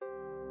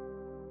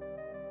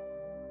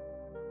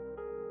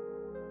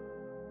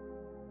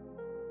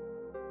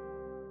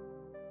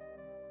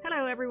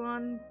Hello,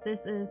 everyone.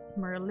 This is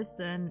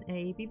Merlisten,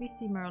 a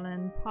BBC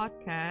Merlin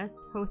podcast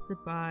hosted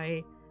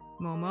by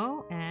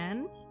Momo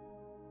and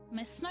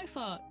Miss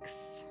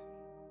Snowfox.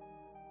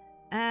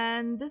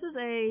 And this is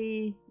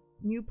a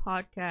new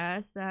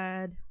podcast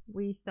that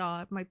we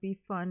thought might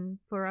be fun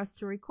for us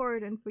to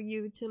record and for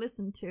you to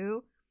listen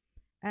to.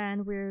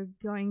 And we're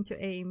going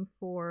to aim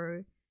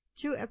for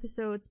 2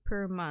 episodes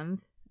per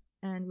month,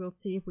 and we'll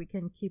see if we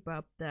can keep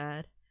up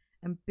that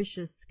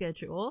ambitious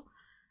schedule.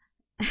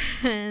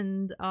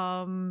 And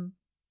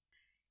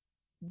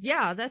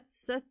yeah,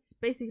 that's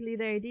basically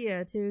the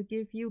idea, to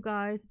give you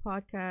guys a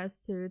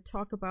podcast to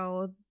talk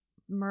about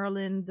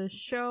Merlin the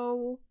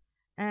show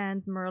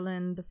and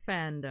Merlin the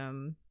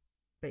fandom,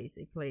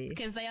 basically.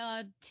 Because they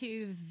are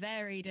two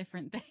very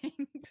different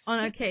things. On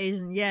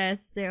occasion,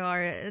 yes, they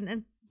are,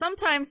 and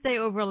sometimes they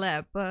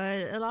overlap,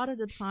 but a lot of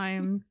the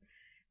times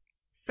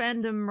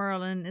fandom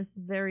Merlin is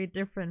very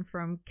different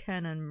from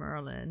canon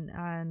Merlin,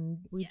 and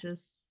we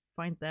just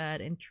find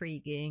that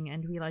intriguing,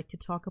 and we like to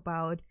talk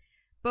about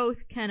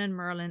both canon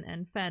Merlin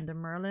and fandom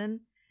Merlin,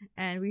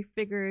 and we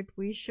figured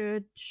we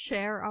should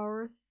share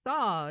our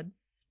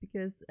thoughts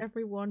because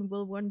everyone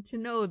will want to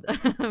know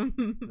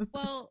them.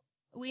 Well,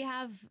 we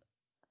have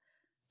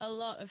a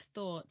lot of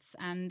thoughts,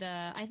 and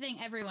I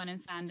think everyone in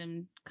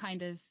fandom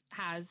kind of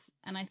has,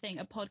 and I think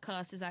a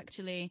podcast is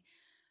actually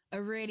a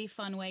really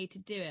fun way to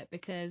do it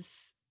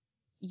because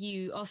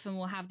you often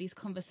will have these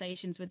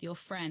conversations with your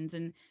friends,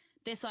 and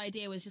this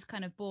idea was just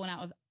kind of born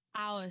out of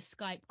our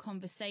Skype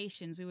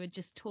conversations. We would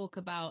just talk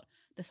about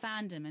the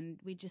fandom, and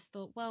we just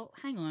thought, well,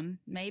 hang on,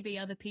 maybe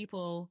other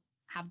people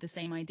have the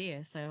same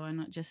idea, so why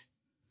not just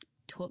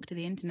talk to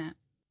the internet?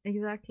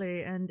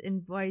 Exactly, and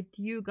invite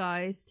you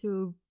guys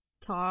to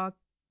talk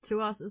to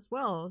us as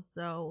well.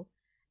 So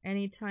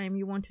anytime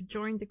you want to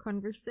join the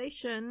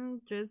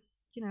conversation,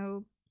 just,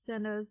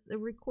 send us a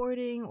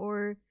recording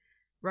or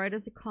write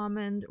us a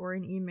comment or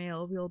an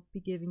email. We'll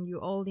be giving you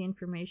all the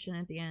information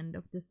at the end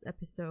of this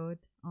episode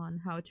on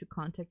how to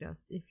contact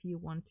us if you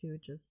want to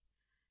just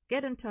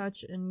get in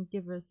touch and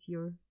give us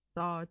your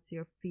thoughts,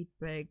 your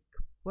feedback,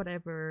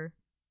 whatever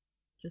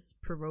just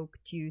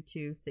provoked you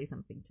to say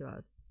something to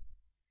us.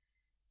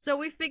 So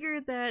we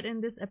figured that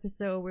in this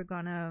episode we're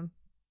gonna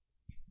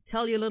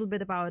tell you a little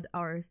bit about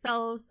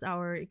ourselves,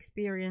 our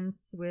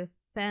experience with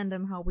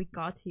fandom, how we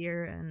got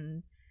here,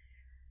 and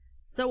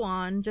so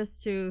on,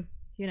 just to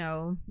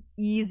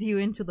ease you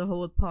into the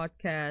whole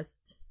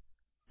podcast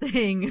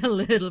thing a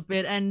little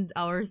bit, and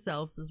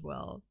ourselves as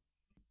well.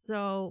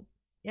 So,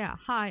 yeah,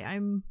 hi,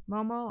 I'm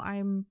Momo.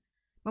 I'm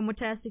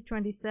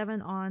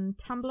Momotastic27 on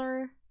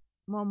Tumblr,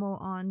 Momo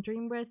on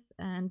Dreamwidth,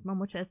 and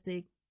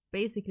Momotastic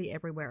basically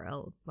everywhere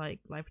else, like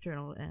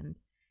LiveJournal and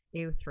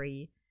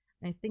AO3.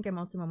 I think I'm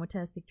also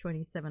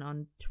Momotastic27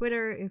 on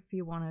Twitter if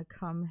you want to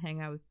come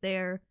hang out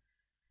there.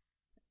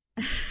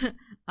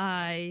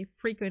 I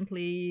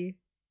frequently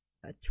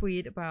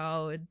tweet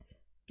about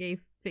gay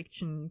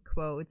fiction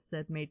quotes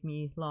that made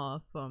me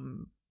laugh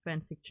from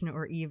fanfiction,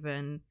 or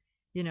even,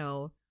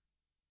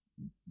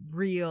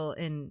 real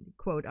in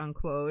quote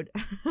unquote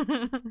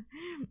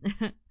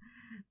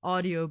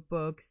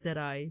audiobooks that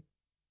I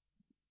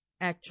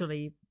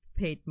actually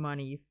paid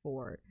money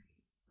for.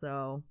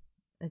 So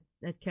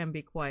it can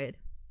be quite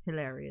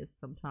hilarious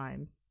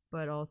sometimes,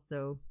 but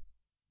also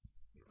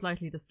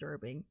slightly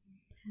disturbing.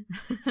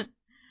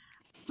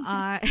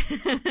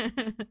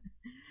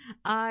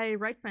 I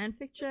write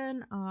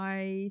fanfiction,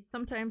 I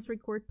sometimes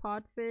record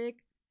podfic,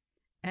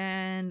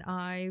 and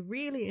I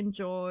really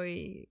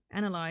enjoy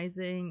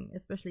analyzing,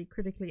 especially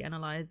critically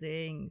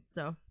analyzing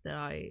stuff that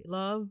I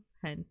love,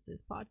 hence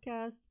this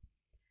podcast.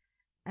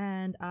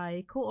 And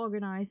I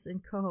co-organized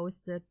and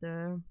co-hosted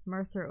the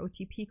Merthyr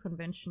OTP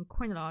convention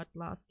Coinalot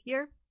last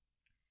year.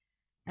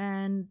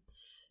 And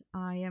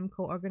I am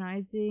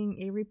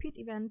co-organizing a repeat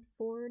event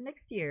for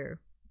next year.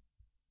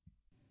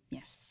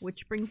 Yes.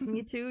 Which brings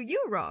me to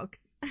you,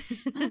 Rox.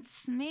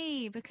 That's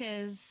me,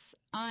 because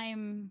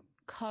I'm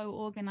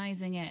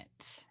co-organizing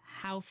it.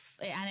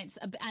 And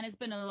it's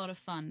been a lot of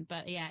fun,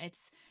 but yeah,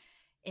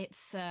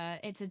 it's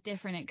a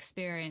different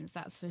experience,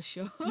 that's for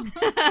sure.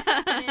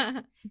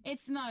 But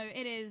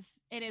it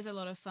is a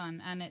lot of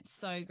fun, and it's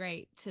so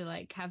great to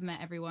have met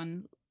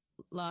everyone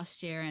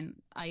last year,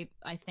 and I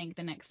think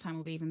the next time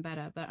will be even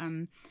better. But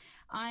I'm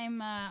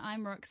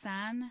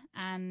Roxanne,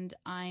 and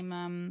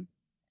I'm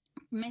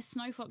Miss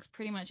Snowfox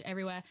pretty much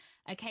everywhere,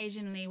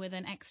 occasionally with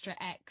an extra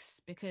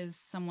X because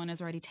someone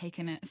has already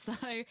taken it. So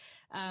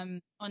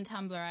on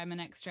Tumblr I'm an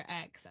extra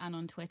X, and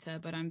on Twitter,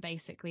 but I'm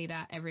basically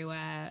that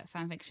everywhere.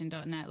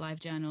 Fanfiction.net,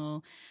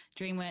 LiveJournal,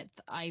 Dreamwidth.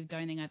 I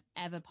don't think I've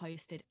ever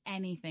posted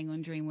anything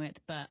on Dreamwidth,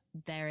 but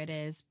there it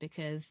is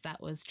because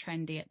that was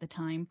trendy at the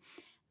time.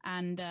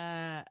 And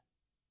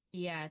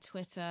yeah,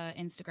 Twitter,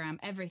 Instagram,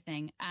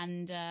 everything.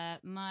 And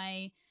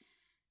my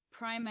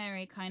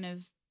primary kind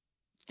of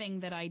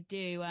thing that I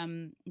do,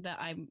 that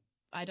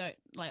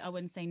I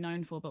wouldn't say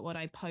known for, but what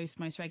I post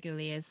most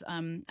regularly is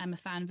I'm a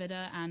fan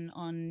vidder, and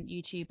on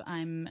YouTube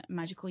I'm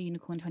Magical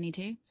Unicorn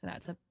 22, so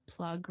that's a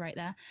plug right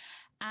there.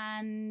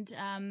 And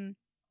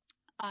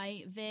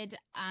I vid,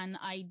 and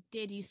I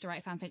did used to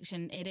write fan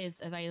fiction. It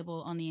is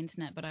available on the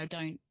internet, but I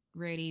don't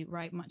really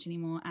write much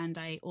anymore. And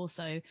I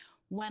also,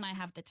 when I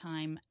have the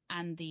time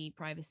and the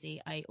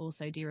privacy, I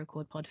also do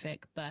record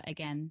podfic, but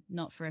again,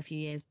 not for a few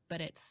years,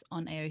 but it's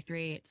on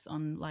AO3, it's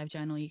on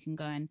LiveJournal. You can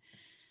go and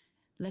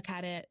look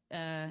at it,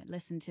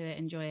 listen to it,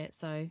 enjoy it.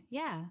 So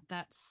yeah,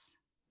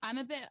 I'm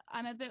a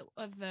bit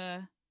of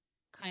a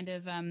kind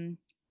of,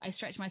 I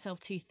stretch myself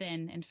too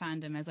thin in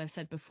fandom, as I've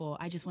said before.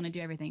 I just want to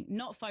do everything.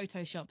 Not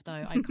Photoshop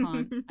though.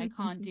 I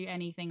can't do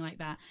anything like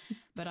that.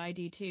 But I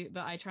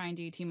try and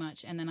do too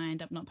much, and then I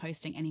end up not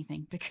posting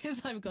anything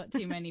because I've got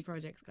too many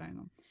projects going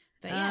on.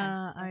 But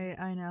yeah. So.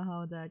 I know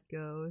how that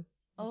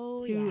goes.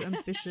 Oh Too yeah.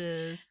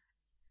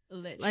 ambitious.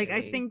 Literally. Like,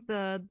 I think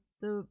the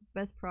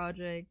best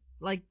projects,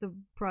 like the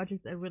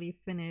projects I really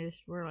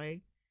finished were like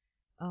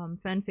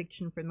fan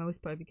fiction for the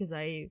most part, because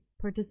I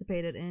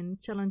participated in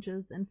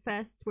challenges and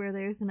fests where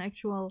there's an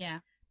actual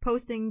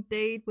posting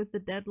date with the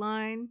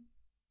deadline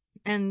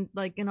and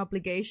like an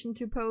obligation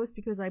to post,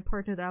 because I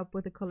partnered up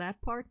with a collab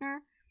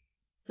partner.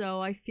 So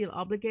I feel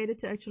obligated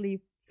to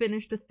actually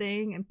finish the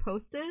thing and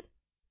post it.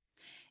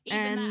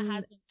 Even that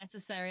hasn't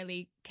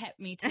necessarily kept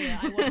me to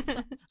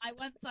it. I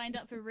once signed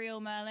up for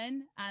Real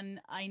Merlin, and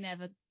I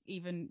never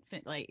even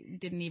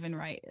didn't even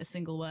write a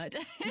single word.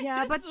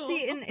 Yeah, but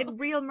see, in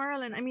Real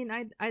Merlin, I mean,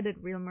 I did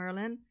Real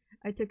Merlin.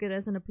 I took it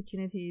as an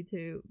opportunity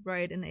to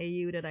write an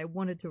AU that I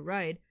wanted to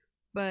write.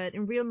 But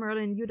in Real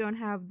Merlin, you don't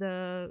have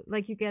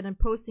you get a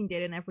posting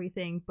date and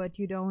everything, but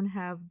you don't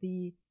have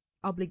the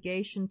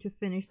obligation to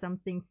finish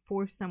something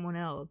for someone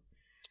else.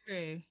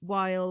 True.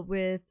 While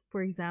with,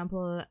 for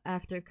example,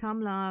 after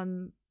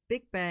Kamlan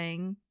Big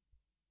Bang,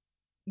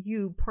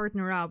 you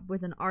partner up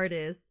with an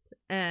artist,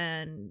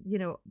 and,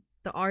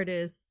 the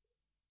artist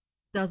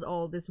does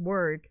all this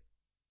work,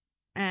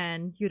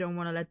 and you don't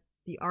want to let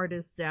the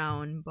artist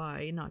down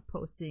by not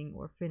posting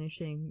or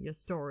finishing your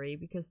story,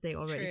 because they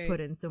already put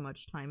in so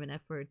much time and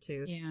effort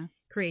to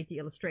create the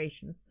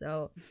illustrations.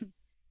 So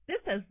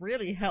this has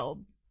really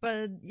helped.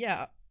 But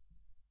yeah,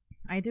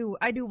 I do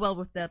well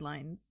with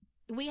deadlines.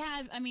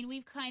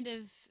 We've kind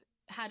of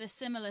had a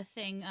similar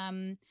thing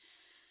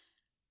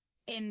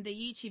in the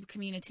YouTube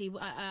community.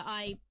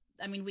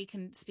 We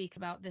can speak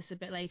about this a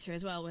bit later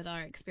as well with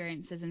our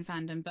experiences in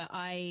fandom, but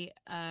I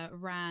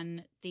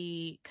ran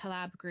the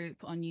collab group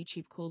on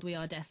YouTube called We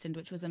Are Destined,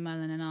 which was a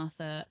Merlin and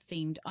Arthur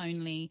themed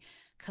only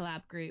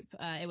collab group.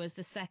 It was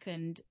the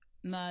second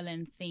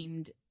Merlin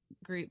themed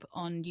group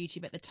on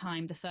YouTube at the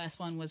time. The first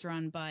one was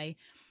run by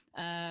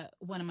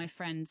one of my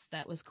friends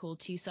that was called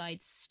Two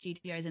Sides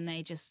Studios, and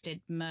they just did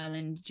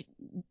Merlin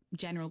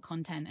general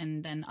content,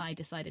 and then I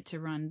decided to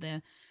run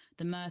the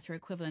Merthyr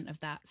equivalent of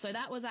that. So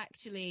that was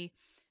actually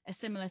a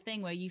similar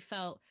thing where you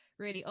felt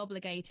really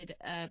obligated,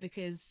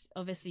 because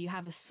obviously you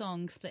have a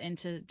song split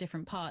into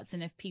different parts,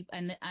 and if people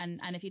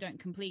and if you don't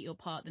complete your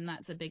part, then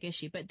that's a big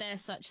issue. But they're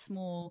such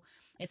small,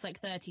 it's like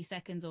 30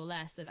 seconds or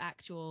less of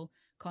actual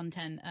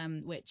content,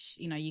 which,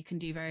 you can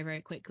do very,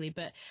 very quickly.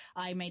 But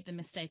I made the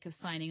mistake of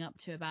signing up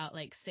to about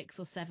like 6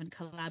 or 7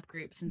 collab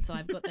groups, and so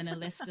I've got then a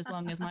list as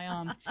long as my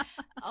arm.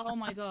 Oh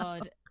my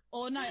God.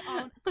 Or no,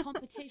 on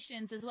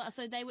competitions as well.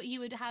 So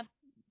you would have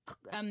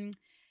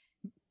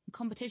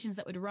competitions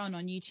that would run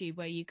on YouTube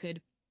where you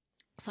could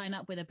sign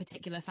up with a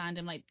particular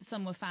fandom. Like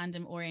some were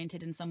fandom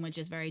oriented and some were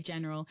just very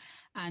general.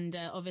 And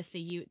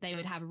obviously they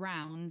would have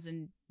rounds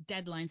and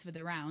deadlines for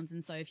the rounds.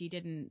 And so if you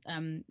didn't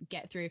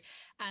get through,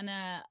 and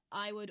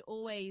I would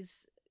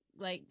always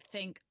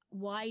think,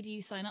 why do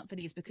you sign up for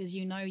these? Because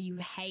you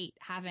hate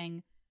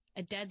having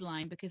a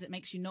deadline because it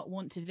makes you not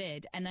want to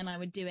vid. And then I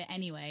would do it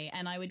anyway,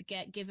 and I would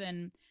get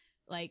given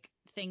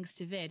things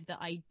to vid that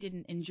I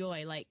didn't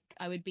enjoy. Like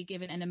I would be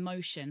given an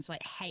emotion, so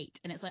hate,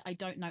 and it's I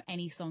don't know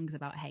any songs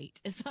about hate,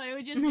 so it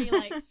would just be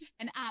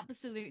an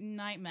absolute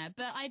nightmare.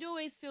 But I'd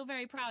always feel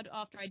very proud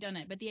after I'd done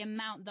it. But the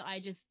amount that I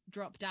just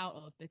dropped out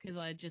of because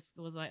I just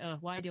was oh,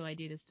 why do I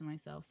do this to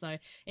myself? So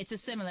it's a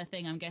similar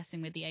thing, I'm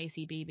guessing, with the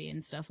ACBB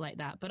and stuff like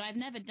that. But I've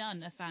never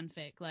done a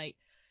fanfic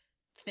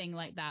thing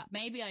like that.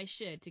 Maybe I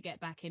should, to get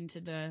back into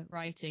the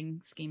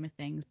writing scheme of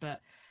things, but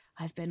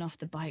I've been off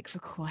the bike for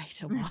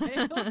quite a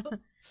while.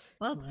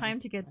 Well, it's time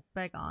to get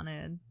back on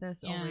it.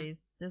 There's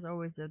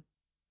always a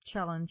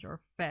challenge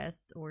or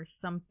fest or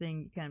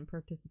something you can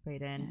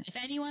participate in. Yeah. If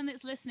anyone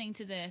that's listening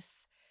to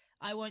this,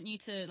 I want you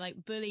to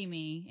bully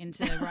me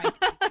into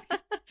writing.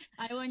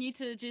 I want you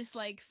to just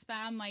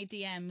spam my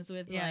DMs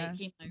with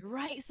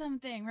write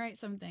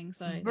something.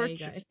 So there you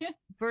go.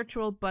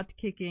 Virtual butt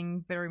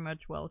kicking, very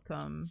much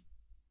welcome.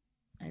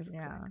 Exactly.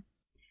 Yeah.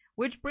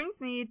 Which brings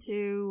me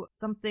to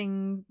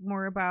something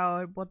more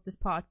about what this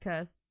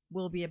podcast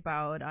will be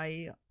about.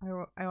 I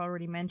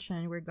already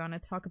mentioned we're gonna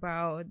talk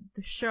about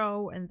the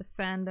show and the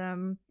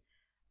fandom,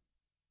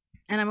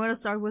 and I'm gonna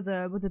start with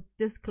a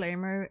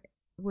disclaimer,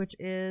 which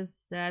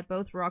is that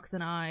both Rox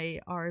and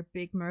I are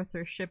big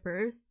Merthyr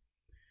shippers.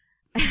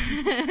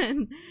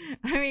 And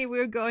I mean,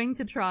 we're going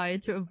to try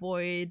to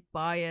avoid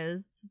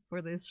bias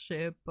for this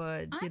ship,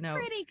 but I'm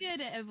pretty good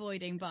at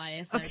avoiding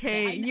bias. I'd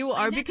okay, say. you I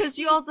are never because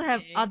you used also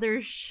have to.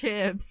 other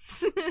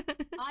ships.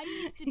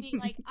 I used to be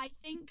like, I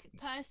think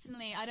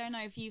personally, I don't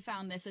know if you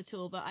found this at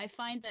all, but I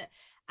find that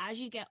as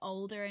you get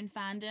older in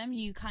fandom,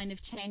 you kind of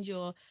change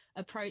your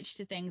approach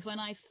to things. When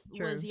I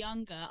was True.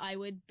 younger, I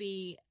would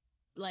be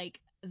like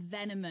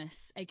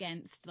venomous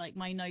against like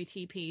my no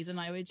TPs and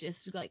I would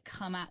just like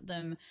come at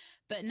them.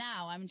 But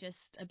now I'm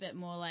just a bit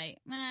more like,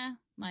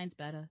 mine's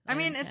better. I I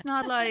mean, don't care. it's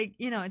not like,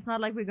 it's not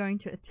like we're going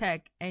to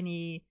attack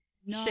any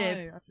No, of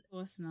ships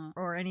course not.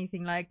 or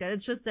anything like that.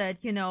 It's just that,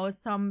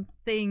 some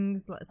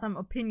things, some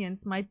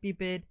opinions might be a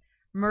bit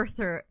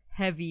Merthyr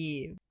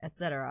heavy,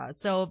 etc.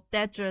 So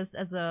that just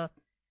as a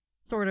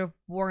sort of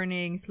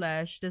warning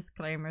slash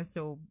disclaimer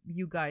so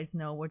you guys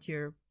know what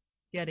you're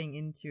getting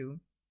into.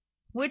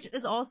 Which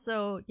is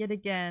also, yet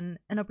again,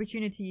 an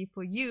opportunity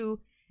for you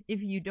if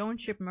you don't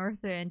ship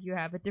Merthyr and you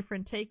have a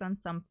different take on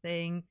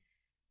something,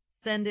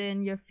 send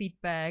in your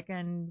feedback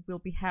and we'll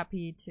be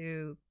happy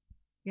to,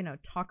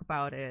 talk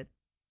about it.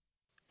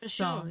 For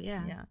sure,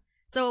 yeah. Yeah.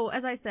 So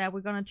as I said,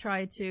 we're gonna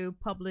try to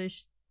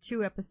publish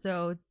 2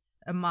 episodes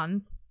a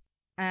month.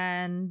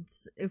 And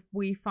if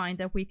we find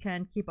that we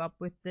can keep up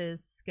with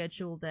this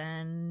schedule,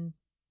 then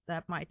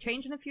that might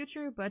change in the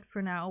future. But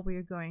for now,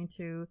 we're going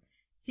to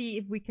see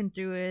if we can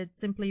do it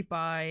simply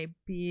by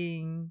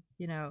being,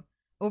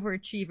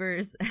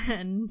 overachievers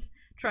and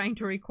trying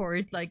to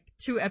record like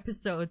 2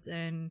 episodes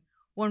in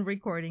one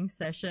recording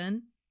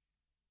session.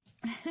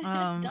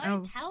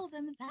 Don't tell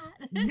them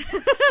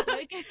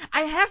that.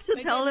 I have to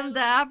We're tell gonna them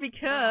that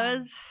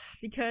because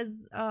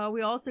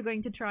we're also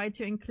going to try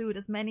to include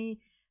as many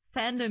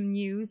fandom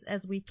news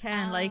as we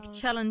can, like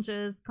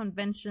challenges,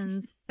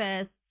 conventions,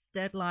 fests,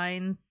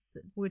 deadlines,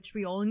 which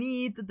we all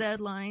need the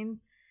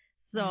deadlines.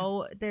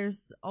 So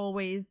there's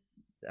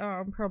always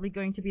probably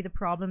going to be the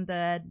problem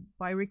that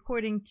by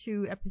recording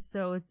 2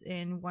 episodes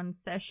in one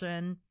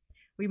session,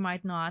 we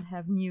might not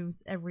have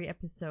news every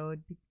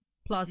episode.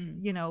 Plus,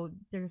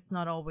 there's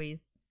not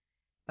always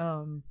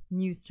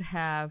news to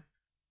have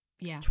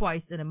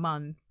twice in a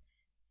month.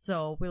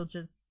 So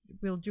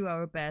we'll do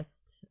our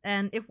best.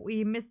 And if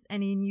we miss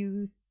any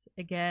news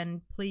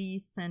again,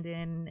 please send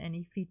in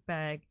any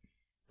feedback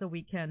so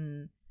we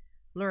can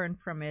learn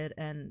from it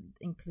and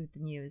include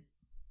the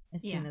news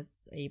as soon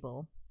as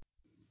able.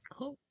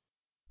 Cool.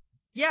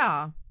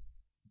 Yeah.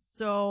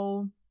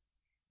 So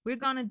we're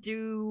gonna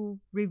do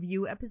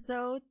review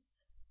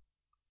episodes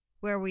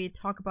where we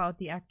talk about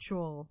the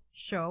actual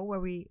show, where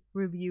we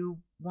review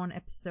one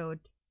episode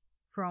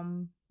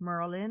from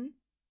Merlin.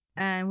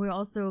 And we're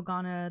also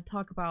gonna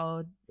talk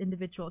about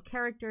individual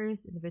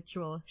characters,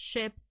 individual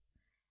ships,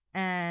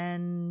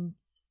 and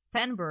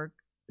fanwork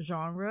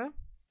genre.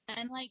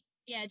 And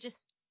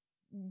just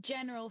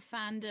general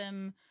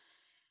fandom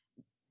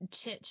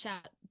chit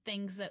chat,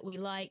 things that we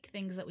like,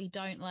 things that we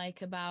don't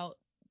like about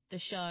the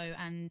show,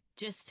 and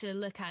just to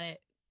look at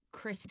it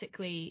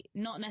critically,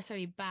 not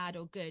necessarily bad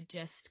or good,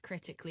 just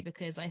critically,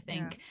 because I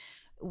think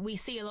we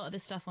see a lot of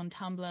this stuff on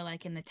Tumblr,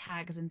 like in the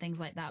tags and things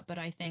like that, but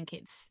I think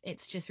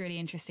it's just really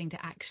interesting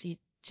to actually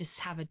just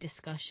have a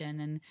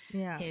discussion and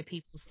hear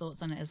people's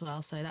thoughts on it as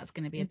well. So that's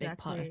going to be a big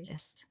part of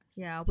this.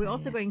 Yeah, we're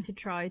also going to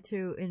try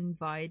to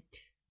invite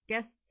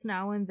guests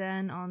now and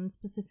then on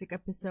specific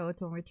episodes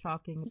when we're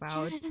talking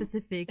about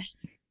specific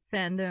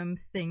fandom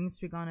things.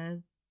 We're gonna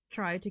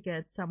try to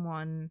get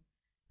someone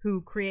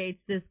who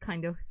creates this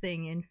kind of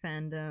thing in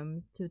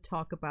fandom to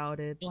talk about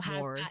it or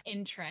has more. That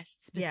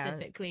interest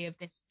specifically of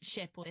this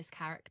ship or this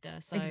character.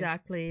 So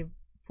exactly.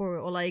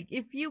 Or like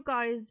if you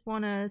guys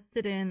want to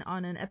sit in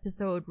on an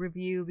episode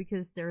review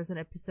because there's an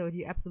episode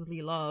you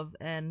absolutely love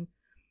and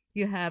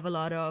you have a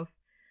lot of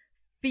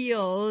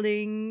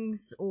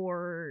feelings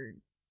or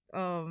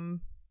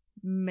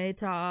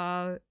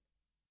meta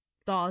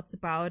thoughts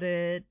about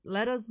it,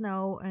 let us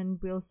know and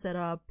we'll set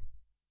up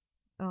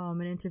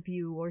an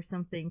interview or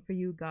something for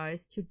you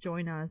guys to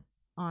join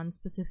us on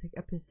specific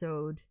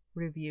episode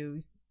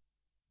reviews.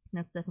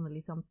 That's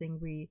definitely something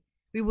we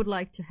would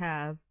like to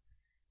have,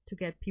 to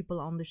get people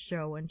on the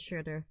show and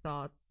share their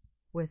thoughts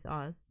with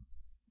us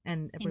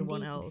and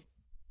everyone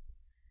else.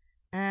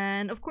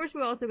 And of course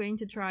we're also going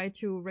to try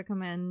to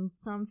recommend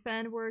some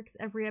fan works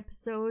every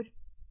episode,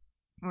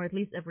 or at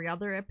least every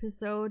other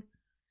episode,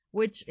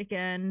 which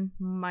again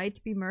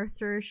might be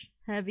Merthyr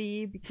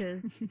heavy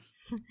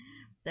because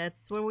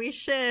that's what we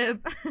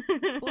ship.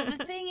 Well,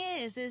 the thing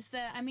is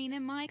that,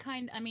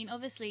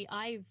 obviously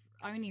I've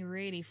only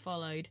really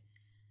followed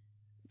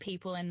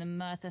people in the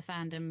Merthyr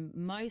fandom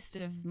most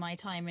of my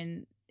time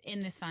in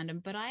this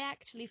fandom, but I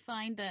actually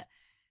find that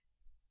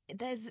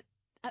there's,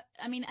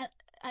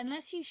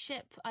 unless you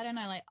ship, I don't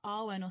know, like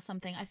Arwen or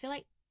something, I feel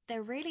like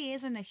there really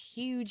isn't a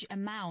huge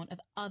amount of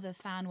other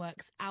fan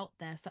works out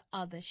there for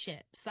other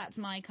ships. That's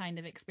my kind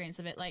of experience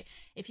of it. Like,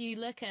 if you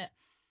look at,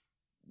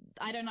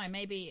 I don't know,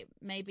 maybe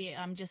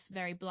I'm just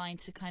very blind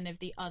to kind of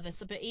the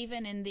others. But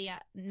even in the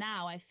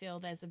now, I feel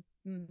there's a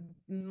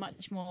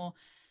much more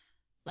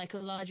like a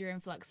larger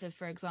influx of,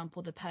 for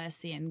example, the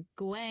Percy and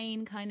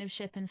Gawain kind of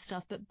ship and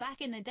stuff. But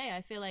back in the day,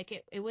 I feel like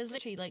it was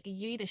literally like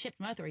you either shipped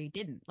Merthyr or you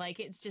didn't. Like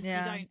it's just,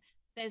 Yeah.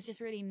 there's just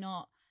really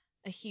not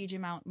a huge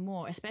amount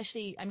more,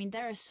 especially, I mean,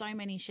 there are so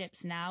many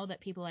ships now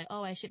that people are like,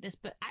 oh, I ship this,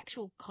 but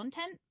actual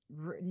content,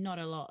 not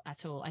a lot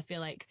at all. I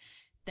feel like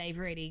they've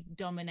really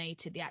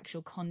dominated the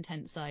actual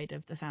content side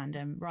of the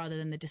fandom rather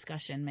than the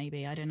discussion,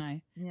 maybe. I don't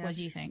know. Yeah. What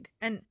do you think?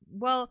 And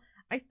well,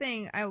 I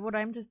think what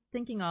I'm just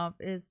thinking of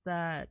is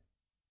that,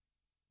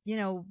 you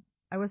know,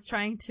 I was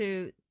trying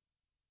to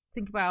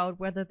think about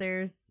whether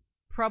there's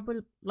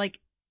probably like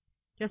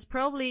there's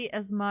probably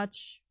as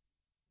much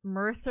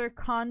Merthyr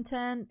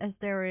content as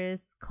there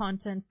is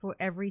content for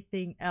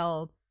everything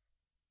else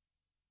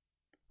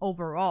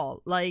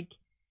overall. Like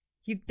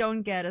you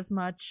don't get as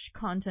much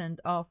content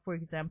of, for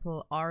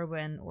example,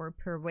 Arwen or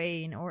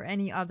Perwain or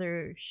any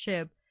other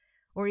ship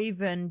or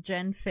even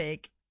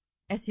Genfic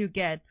as you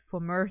get for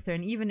Merthyr.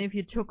 And even if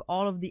you took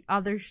all of the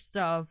other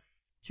stuff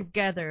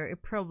together,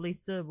 it probably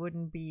still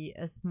wouldn't be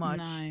as much,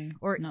 No,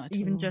 or not at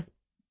even all. just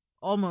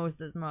almost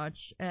as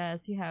much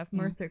as you have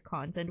Merthyr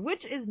content,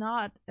 which is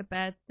not a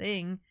bad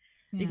thing.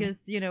 Yeah.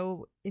 Because, you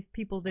know, if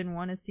people didn't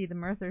want to see the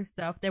Merthyr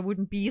stuff, there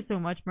wouldn't be so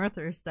much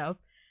Merthyr stuff.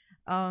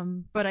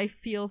 But I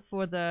feel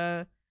for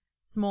the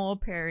small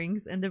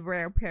pairings and the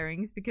rare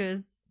pairings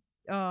because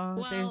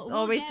there's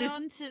always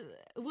this.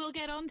 We'll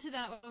get onto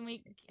that when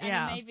we, I mean,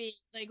 Yeah, maybe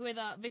like with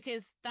our,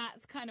 because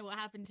that's kind of what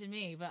happened to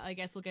me, but I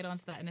guess we'll get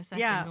onto that in a second.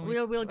 yeah,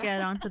 When we'll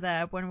get onto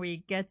that when we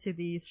get to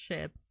these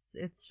ships.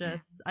 It's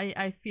just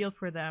I feel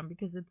for them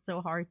because it's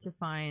so hard to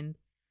find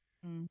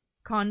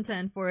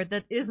content for it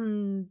that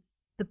isn't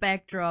the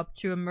backdrop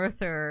to a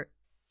Merthyr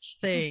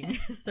thing.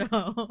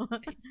 So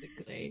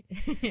basically,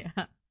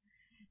 yeah.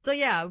 So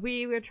yeah,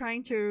 we were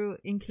trying to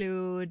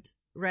include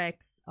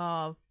recs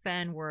of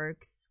fan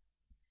works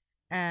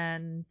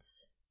and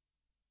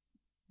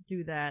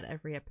do that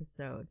every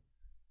episode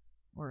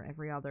or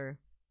every other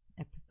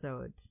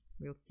episode.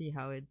 We'll see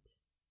how it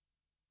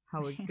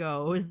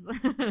goes.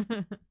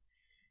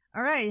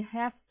 All right,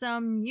 have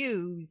some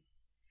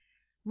news.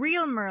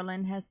 Real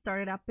Merlin has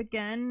started up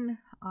again.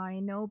 I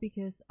know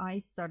because I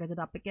started it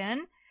up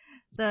again.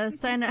 The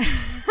sign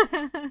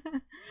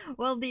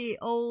well, the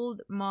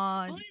old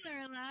mod.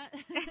 Spoiler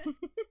alert.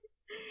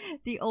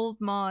 The old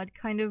mod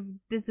kind of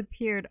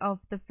disappeared off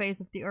the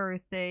face of the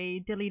earth.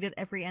 They deleted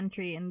every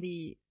entry in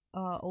the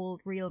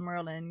old Real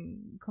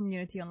Merlin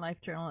community on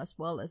LiveJournal as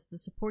well as the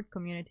support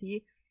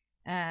community,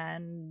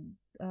 and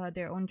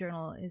their own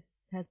journal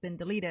has been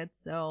deleted.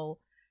 So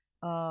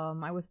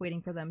I was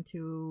waiting for them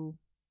to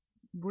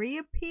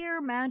reappear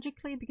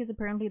magically because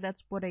apparently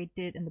that's what I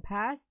did in the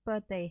past,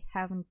 but they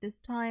haven't this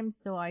time.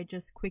 So I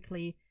just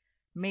quickly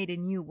made a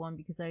new one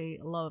because I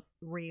love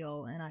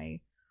Real and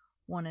I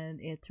wanted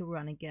it to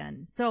run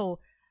again. So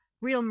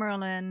Real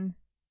Merlin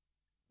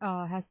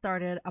has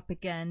started up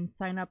again.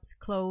 Sign-ups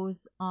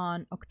close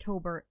on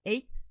October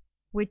 8th,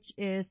 which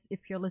is, if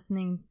you're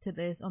listening to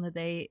this on the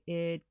day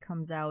it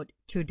comes out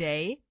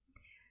today.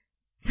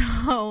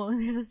 So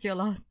this is your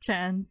last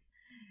chance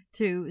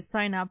to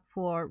sign up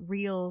for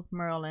Real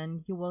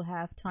Merlin. You will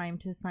have time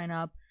to sign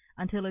up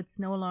until it's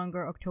no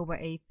longer October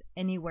 8th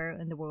anywhere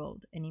in the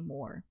world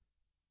anymore.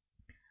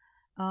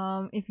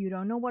 If you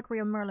don't know what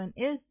Real Merlin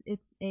is,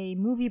 it's a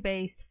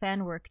movie-based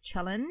fan work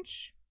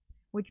challenge,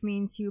 which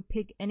means you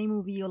pick any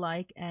movie you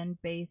like and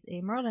base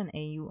a Merlin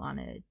AU on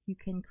it. You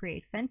can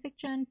create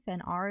fanfiction,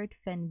 fan art,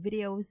 fan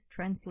videos,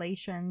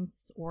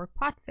 translations, or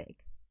podfic.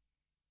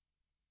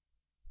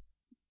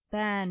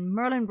 Then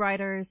Merlin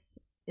Writers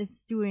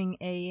is doing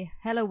a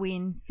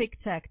Halloween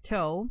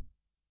Fic-Tac-Toe,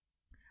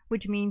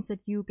 which means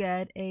that you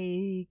get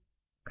a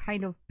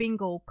kind of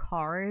bingo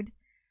card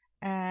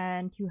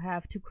and you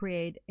have to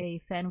create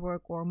a fan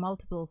work or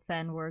multiple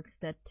fan works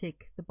that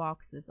tick the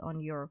boxes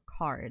on your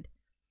card.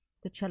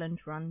 The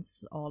challenge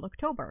runs all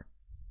October.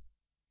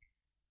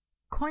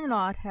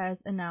 CoinLot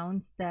has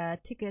announced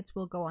that tickets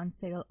will go on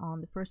sale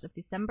on the 1st of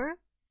December.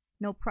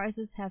 No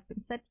prices have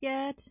been set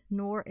yet,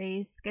 nor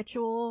a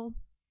schedule,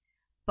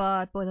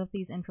 but both of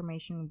these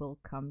information will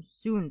come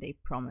soon, they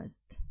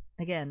promised.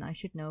 Again, I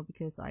should know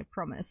because I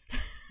promised.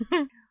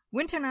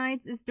 Winter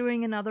Nights is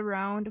doing another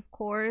round, of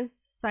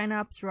course.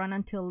 Sign-ups run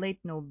until late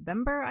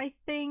November, I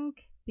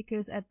think,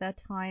 because at that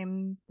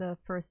time the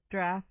first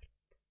draft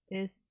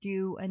is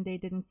due and they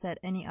didn't set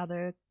any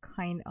other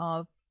kind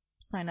of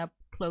sign-up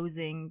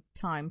closing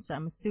time. So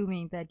I'm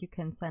assuming that you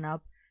can sign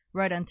up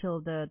right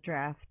until the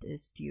draft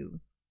is due,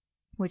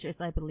 which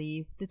is, I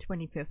believe, the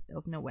 25th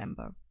of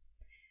November.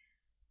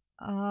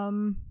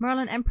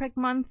 Merlin Empreg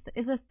Month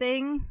is a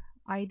thing.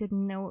 I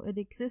didn't know it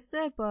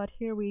existed, but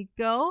here we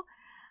go.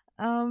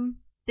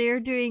 They're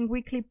doing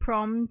weekly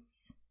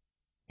prompts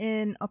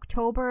in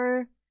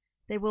October.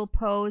 They will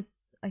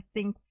post, I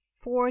think,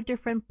 4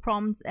 different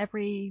prompts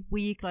every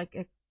week, like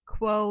a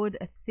quote,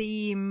 a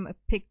theme, a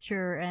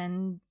picture,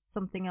 and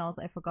something else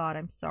I forgot,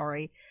 I'm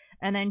sorry.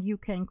 And then you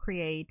can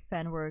create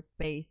fan work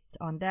based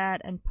on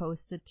that and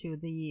post it to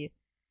the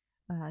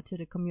to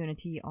the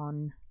community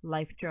on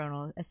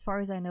LiveJournal. As far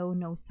as I know,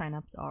 no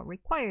signups are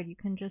required. You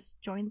can just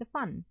join the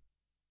fun.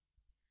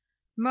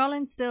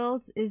 Merlin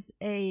Stills is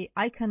a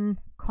icon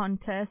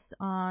contest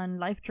on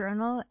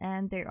LiveJournal,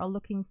 and they are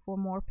looking for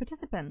more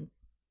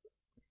participants.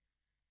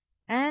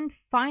 And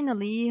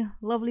finally,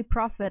 Lovely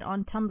Prophet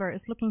on Tumblr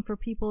is looking for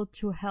people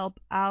to help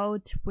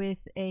out with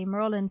a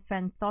Merlin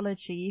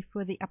fanthology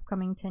for the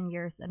upcoming 10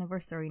 years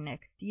anniversary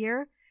next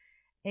year.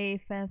 A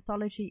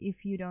fanthology,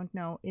 if you don't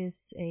know,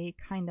 is a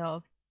kind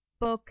of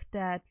book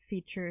that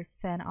features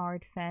fan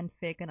art,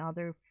 fanfic, and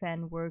other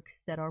fan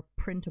works that are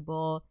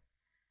printable.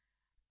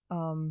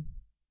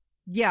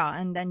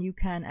 And then you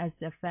can,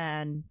 as a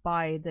fan,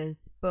 buy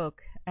this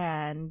book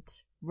and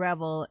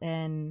revel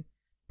in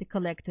the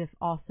collective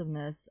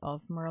awesomeness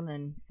of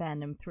Merlin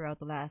fandom throughout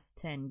the last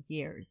 10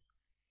 years.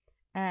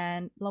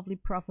 And Lovely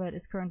Prophet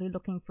is currently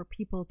looking for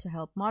people to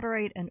help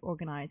moderate and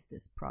organize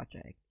this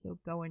project. So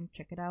go and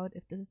check it out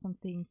if this is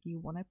something you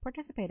want to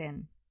participate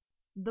in.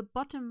 The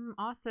Bottom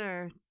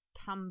Author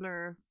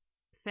Tumblr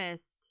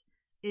Fest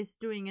is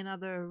doing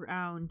another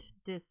round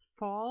this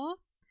fall.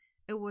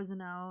 It was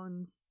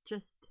announced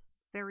just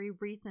very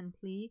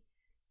recently.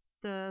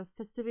 The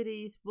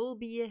festivities will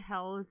be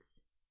held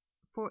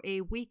for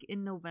a week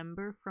in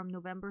November, from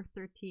November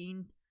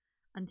 13th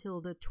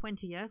until the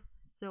 20th.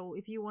 So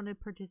if you want to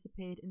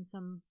participate in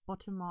some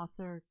Bottom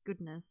Author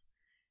goodness,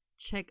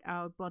 check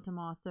out Bottom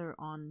Author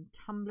on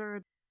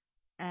Tumblr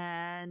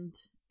and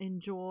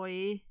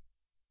enjoy,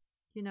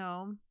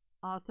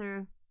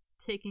 author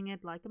taking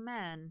it like a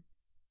man.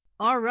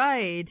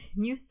 Alright,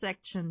 news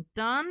section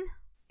done.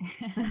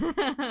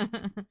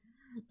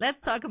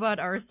 Let's talk about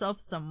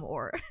ourselves some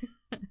more.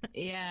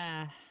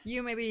 Yeah.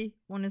 You maybe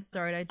want to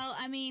start. Well,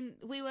 I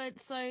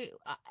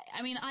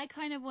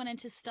kind of wanted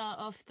to start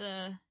off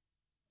the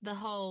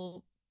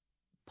whole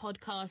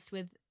podcast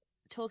with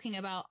talking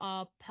about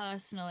our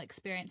personal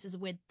experiences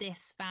with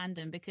this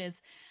fandom,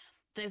 because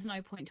there's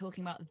no point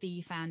talking about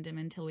the fandom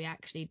until we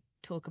actually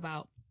talk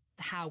about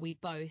how we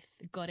both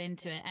got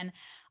into it. And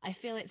I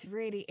feel it's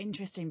really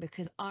interesting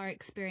because our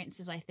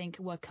experiences, I think,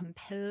 were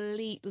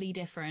completely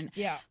different.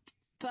 Yeah.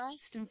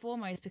 First and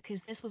foremost,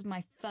 because this was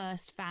my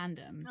first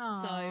fandom.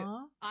 Aww.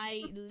 So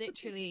I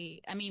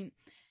literally,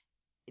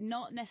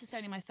 not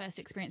necessarily my first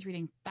experience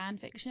reading fan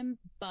fiction,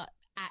 but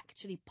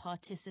actually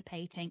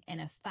participating in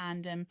a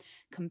fandom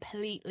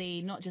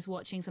completely, not just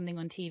watching something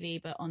on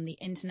TV, but on the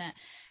internet.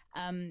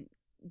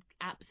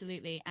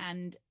 Absolutely.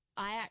 And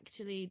I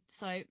actually,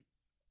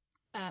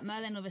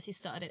 Merlin obviously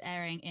started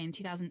airing in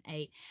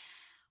 2008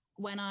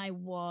 when I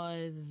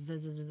was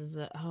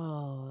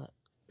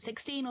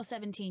 16 or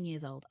 17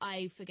 years old.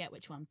 I forget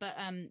which one, but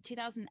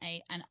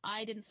 2008, and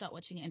I didn't start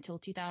watching it until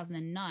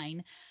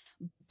 2009,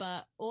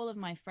 but all of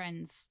my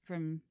friends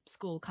from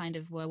school kind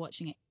of were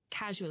watching it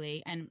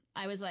casually, and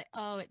I was like,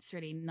 oh, it's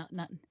really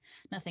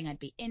nothing I'd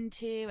be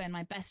into. And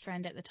my best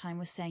friend at the time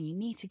was saying, you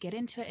need to get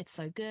into it, it's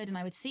so good. And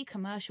I would see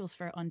commercials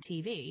for it on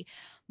TV,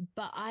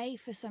 but I,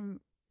 for some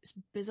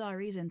bizarre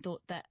reason,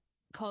 thought that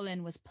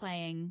Colin was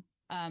playing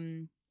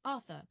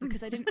Arthur,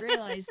 because I didn't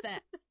realize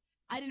that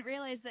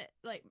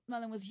like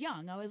Merlin was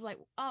young. I was like,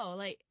 oh,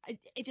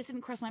 it just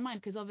didn't cross my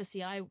mind, because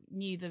obviously I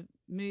knew the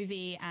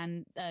movie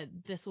and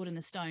The Sword in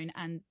the Stone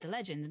and The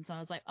Legend, and so I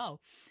was like, oh,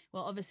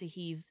 well, obviously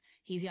he's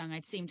young.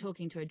 I'd see him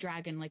talking to a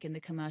dragon like in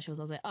the commercials.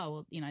 I was like, oh,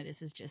 well,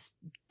 this is just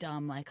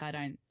dumb. Like I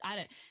don't,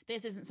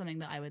 this isn't something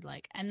that I would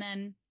like. And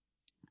then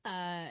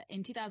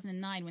in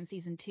 2009, when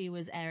season 2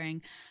 was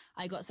airing,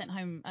 I got sent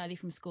home early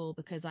from school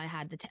because I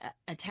had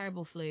a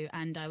terrible flu,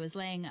 and I was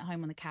laying at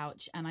home on the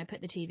couch, and I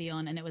put the TV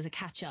on, and it was a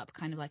catch up,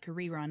 kind of like a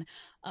rerun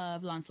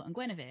of Lancelot and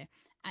Guinevere.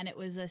 And it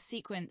was a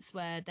sequence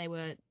where they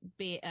were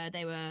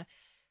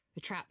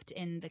trapped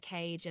in the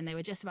cage, and they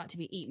were just about to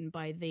be eaten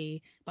by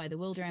the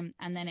Wilderun.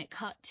 And then it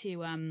cut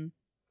to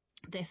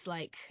this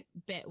like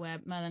bit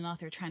where Merlin and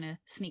Arthur are trying to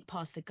sneak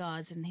past the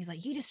guards, and he's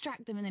like, you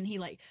distract them, and then he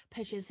like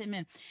pushes him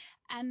in.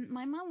 And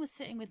my mum was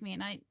sitting with me,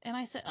 and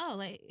I said, oh,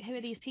 like, who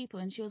are these people?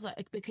 And she was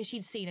like, because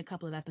she'd seen a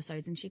couple of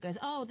episodes, and she goes,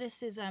 oh,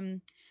 this is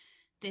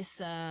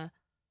this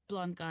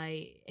blonde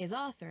guy is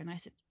Arthur. And I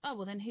said, oh,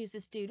 well, then who's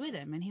this dude with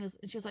him? And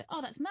she was like,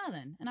 oh, that's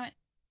Merlin. And I went,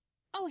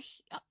 oh,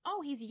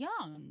 he's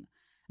young.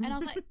 And I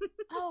was like,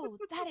 oh,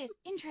 that is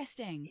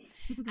interesting.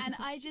 And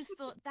I just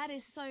thought that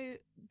is so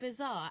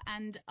bizarre.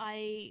 And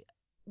I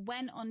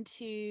went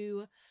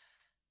onto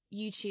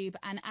YouTube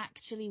and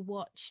actually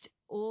watched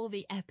all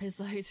the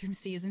episodes from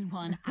season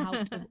 1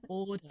 out of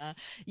order.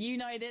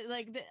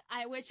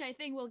 Which I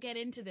think we'll get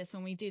into this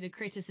when we do the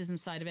criticism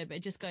side of it, but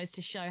it just goes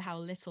to show how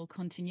little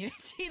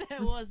continuity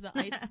there was, that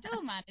I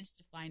still managed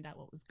to find out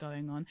what was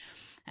going on.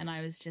 And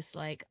I was just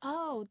like,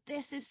 oh,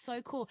 this is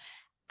so cool.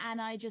 And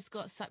I just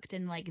got sucked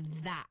in like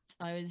that.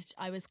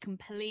 I was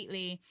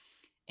completely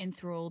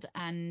enthralled,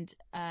 and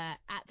at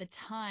the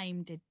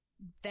time did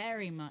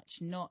very much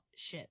not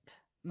ship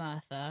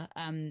Merthyr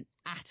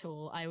at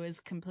all. I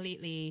was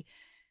completely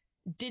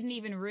didn't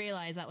even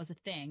realize that was a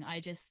thing. I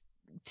just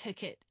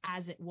took it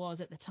as it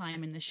was at the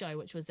time in the show,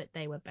 which was that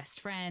they were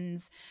best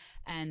friends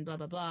and blah,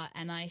 blah, blah.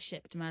 And I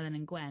shipped Merlin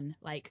and Gwen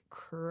like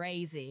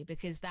crazy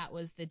because that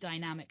was the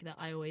dynamic that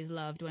I always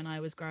loved when I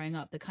was growing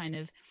up, the kind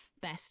of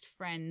best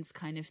friends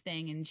kind of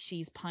thing. And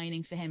she's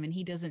pining for him and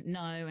he doesn't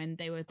know. And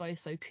they were both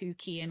so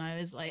kooky. And I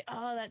was like,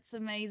 oh, that's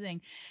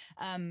amazing.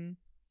 I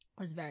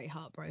was very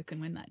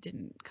heartbroken when that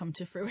didn't come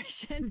to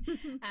fruition.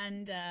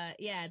 And,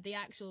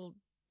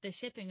 the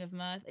shipping of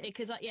Mirth,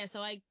 because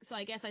so I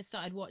guess I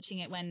started watching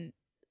it when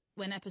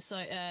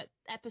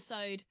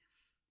episode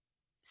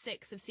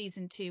 6 of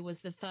season 2 was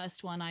the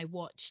first one I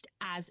watched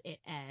as it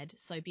aired.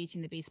 So Beauty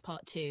and the Beast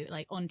Part 2,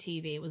 like on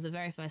TV, it was the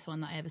very first one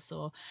that I ever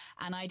saw,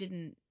 and I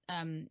didn't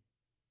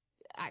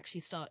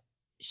actually start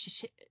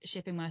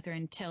shipping Mirtha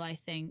until I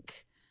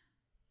think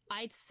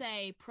I'd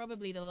say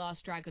probably The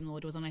Last Dragon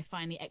Lord was when I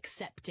finally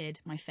accepted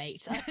my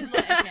fate. I was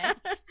like, okay.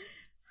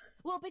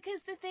 Well,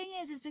 because the thing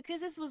is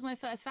because this was my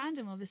first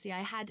fandom, obviously,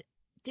 I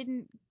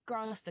didn't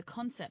grasp the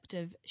concept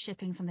of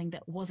shipping something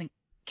that wasn't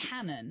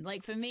canon.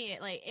 Like, for me,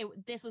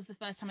 this was the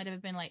first time I'd ever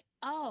been like,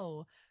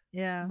 oh,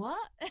 Yeah. what?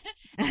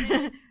 And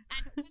it was,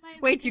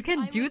 wait, you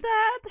can do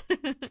that?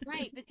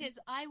 Right, because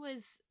I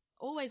was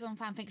always on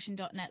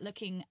fanfiction.net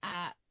looking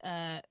at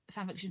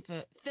fanfiction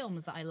for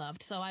films that I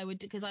loved. So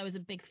because I was a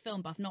big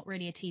film buff, not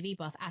really a TV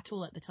buff at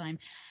all at the time.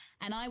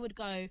 And I would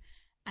go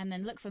and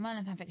then look for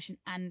Merlin fanfiction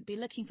and be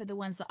looking for the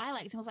ones that I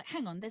liked. And I was like,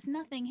 hang on, there's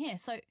nothing here.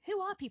 So who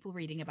are people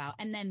reading about?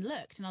 And then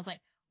looked and I was like,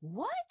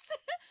 what?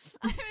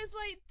 I was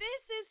like,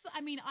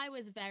 I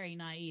was very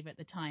naive at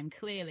the time,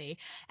 clearly.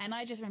 And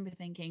I just remember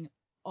thinking,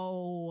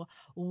 oh,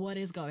 what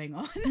is going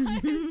on?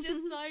 I was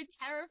just so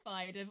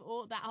terrified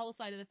of that whole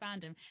side of the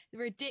fandom.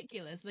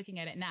 Ridiculous looking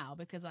at it now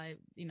because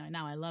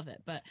now I love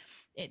it. But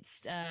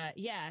it's,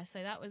 so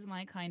that was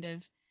my kind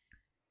of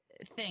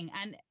thing,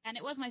 and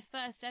it was my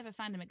first ever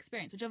fandom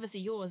experience, which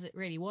obviously yours it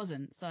really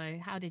wasn't. So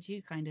how did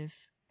you kind of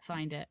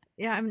find it?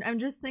 Yeah, I'm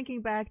just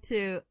thinking back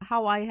to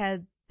how I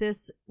had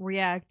this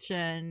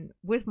reaction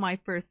with my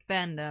first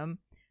fandom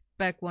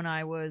back when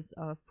I was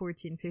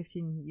 14,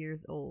 15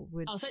 years old.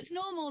 So it's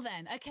normal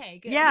then. Okay,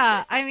 good.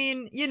 Yeah, I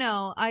mean,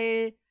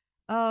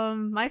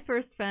 my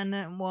first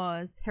fandom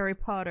was Harry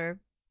Potter.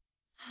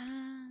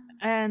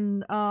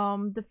 And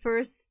the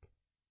first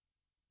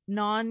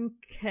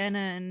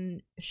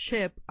non-canon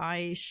ship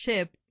I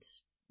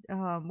shipped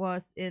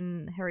was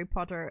in Harry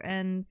Potter,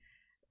 and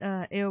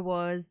it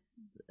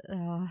was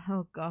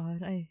oh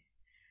god,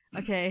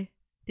 okay,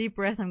 deep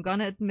breath, I'm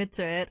gonna admit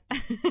to it.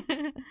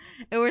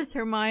 It was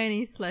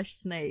Hermione /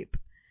 Snape.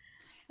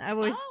 That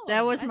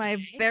was my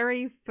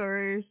very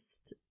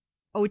first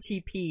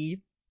OTP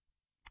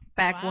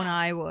back when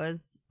I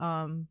was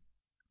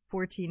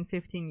 14,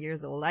 15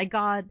 years old. I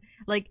got,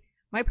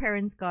 my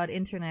parents got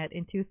internet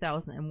in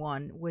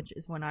 2001, which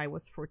is when I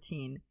was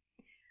 14.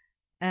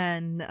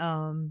 And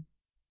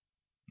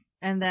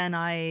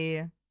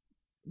then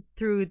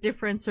through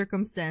different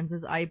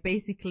circumstances, I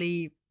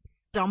basically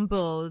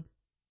stumbled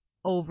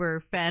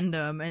over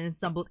fandom and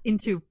stumbled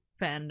into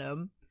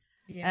fandom.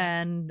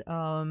 Yeah. And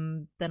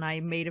then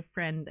I made a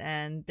friend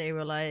and they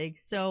were like,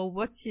 so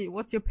what's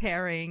your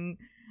pairing?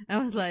 I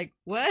was like,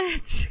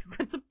 what?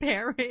 What's a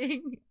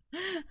pairing?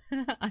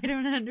 I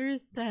don't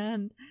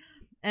understand.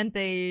 And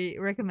they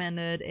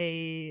recommended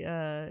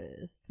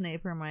a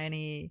Snape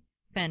Hermione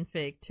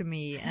fanfic to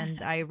me, and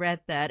I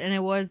read that, and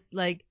it was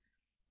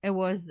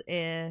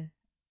an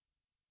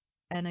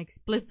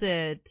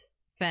explicit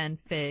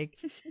fanfic.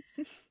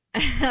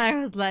 And I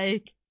was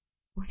like,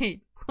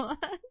 wait, what?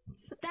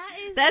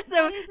 That's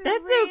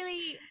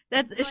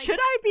should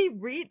I be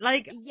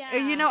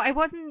yeah.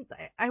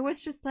 I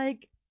was just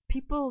like,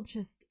 people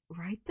just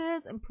write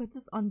this and put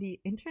this on the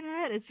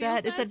internet? Is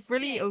that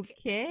really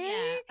okay?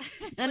 Yeah.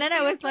 And then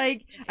I was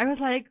like,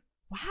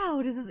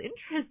 wow, this is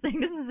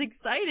interesting. This is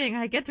exciting.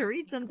 I get to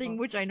read something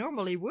which I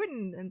normally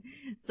wouldn't. And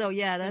so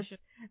yeah,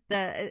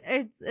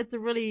 it's a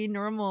really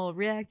normal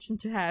reaction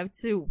to have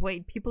to,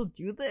 wait, people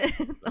do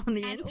this on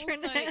the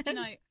internet. And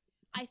also,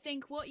 I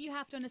think what you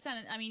have to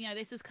understand,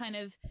 this is kind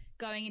of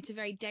going into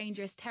very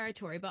dangerous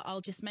territory, but I'll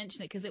just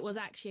mention it because it was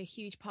actually a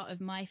huge part of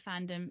my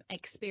fandom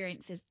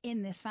experiences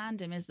in this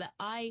fandom, is that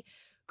I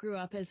grew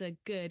up as a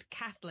good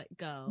Catholic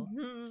girl.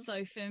 Mm-hmm.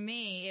 So for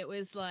me, it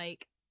was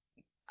like,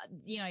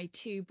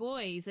 two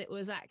boys. It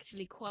was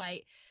actually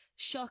quite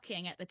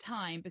shocking at the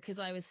time because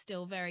I was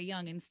still very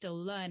young and still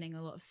learning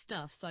a lot of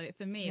stuff. So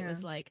for me, It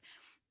was like,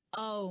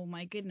 oh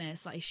my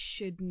goodness, I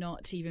should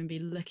not even be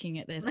looking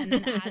at this. And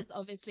then as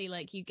obviously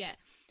you get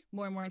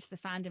more and more into the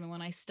fandom, and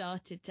when I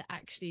started to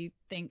actually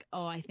think,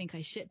 oh, I think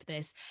I ship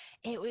this,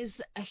 it was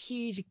a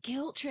huge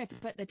guilt trip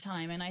at the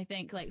time. And I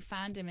think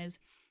fandom is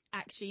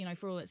actually,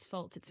 for all its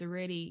faults, it's a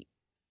really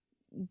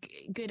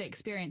good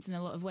experience in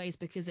a lot of ways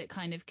because it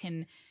kind of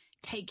can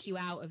take you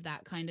out of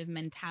that kind of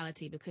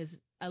mentality, because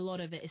a lot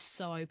of it is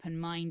so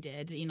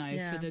open-minded,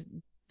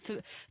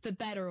 for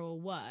better or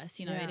worse,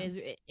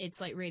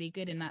 it's really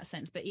good in that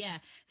sense. But yeah,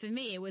 for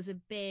me, it was a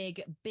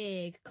big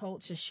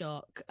culture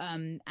shock.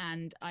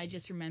 And I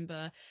just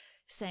remember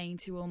saying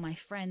to all my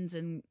friends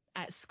and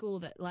at school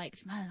that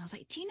liked Merlin, I was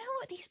like, do you know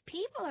what these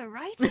people are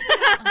writing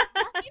about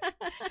online?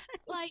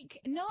 Like,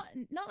 not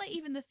like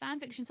even the fan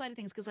fiction side of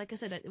things, because like I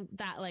said,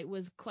 that like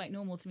was quite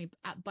normal to me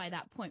by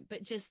that point,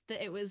 but just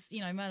that it was,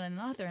 Merlin and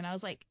Arthur, and I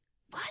was like,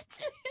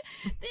 what?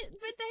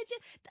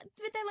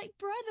 but they're like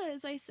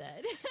brothers, I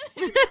said.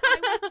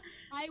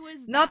 I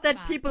was Not that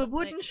bad. people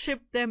wouldn't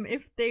ship them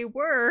if they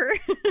were.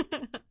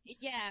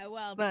 Yeah,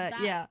 well, but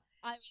yeah.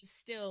 I was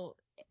still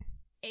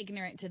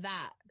ignorant to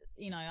that.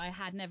 I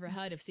had never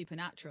heard of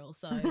Supernatural,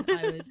 so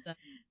I was,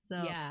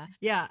 yeah.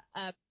 Yeah.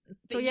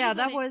 So yeah,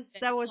 that was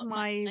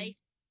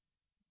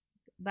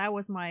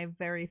my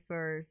very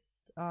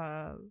first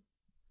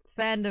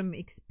fandom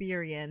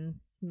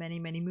experience many,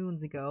 many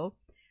moons ago.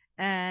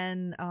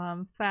 And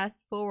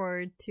fast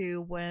forward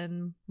to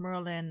when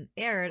Merlin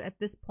aired, at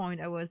this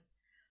point I was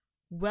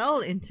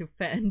well into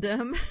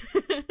fandom.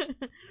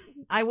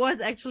 I was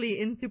actually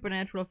in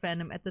Supernatural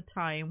fandom at the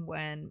time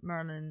when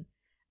Merlin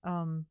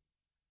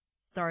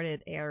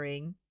started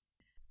airing.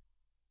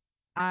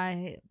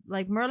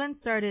 Merlin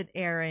started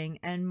airing,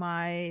 and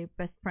my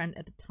best friend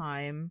at the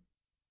time,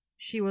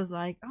 she was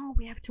like, oh,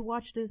 we have to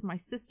watch this. My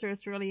sister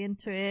is really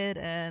into it,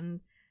 and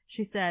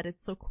she said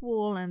it's so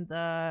cool, and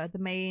the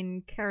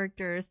main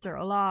characters, they're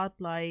a lot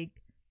like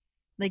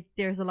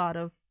there's a lot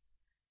of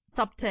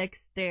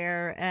subtext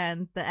there,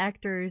 and the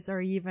actors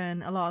are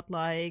even a lot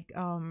like,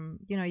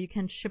 you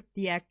can ship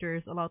the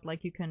actors a lot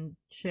like you can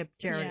ship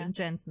Jared and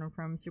Jensen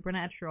from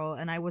Supernatural,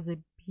 and I was a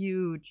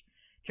huge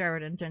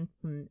Jared and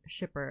Jensen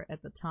shipper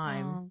at the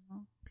time.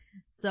 Oh.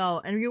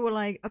 So, and we were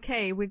like,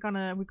 okay, we're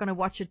gonna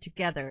watch it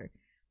together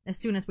as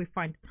soon as we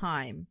find the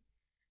time.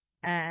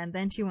 And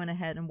then she went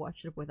ahead and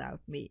watched it without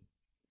me.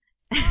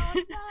 Oh,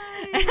 no.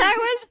 And I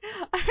was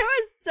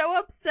so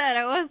upset.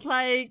 I was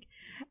like,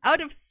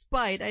 out of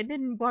spite, I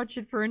didn't watch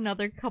it for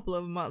another couple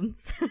of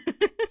months.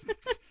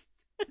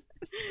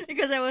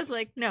 Because I was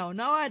like, no,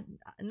 now I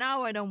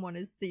don't want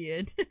to see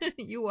it.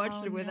 You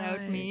watched it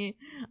without me.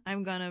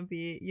 I'm gonna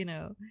be,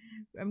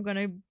 I'm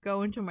gonna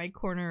go into my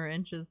corner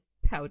and just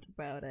pout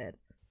about it.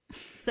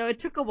 So it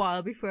took a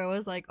while before I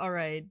was like,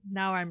 alright,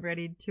 now I'm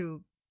ready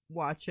to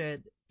watch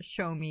it.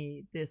 Show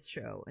me this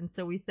show. And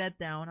so we sat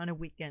down on a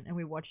weekend and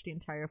we watched the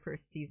entire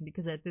first season,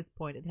 because at this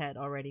point it had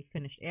already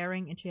finished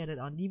airing and she had it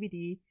on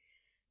DVD.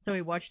 So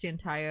we watched the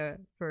entire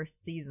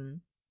first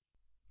season.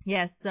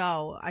 Yes,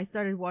 so I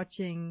started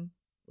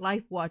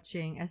live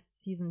watching as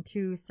season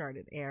 2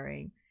 started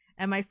airing.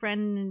 And my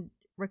friend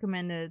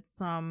recommended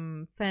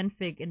some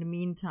fanfic in the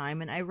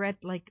meantime, and I read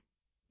like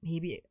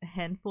maybe a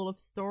handful of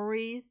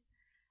stories,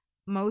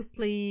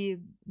 mostly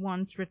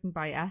ones written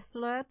by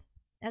Astolat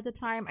at the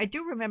time. I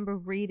do remember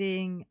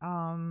reading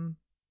Crown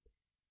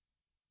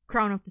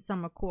of the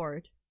Summer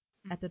Court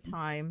at the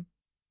time,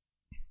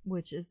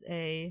 which is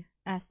a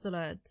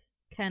Astolat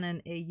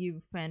Canon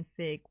AU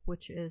fanfic,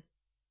 which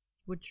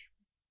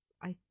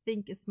I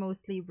think is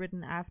mostly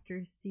written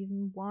after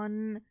season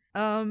 1.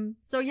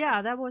 So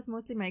yeah, that was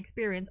mostly my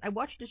experience. I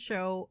watched the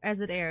show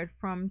as it aired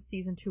from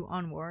season 2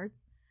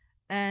 onwards,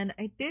 and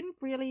I didn't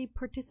really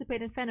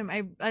participate in fandom.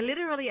 I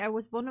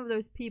was one of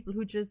those people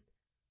who just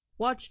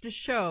watched the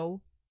show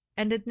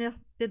and did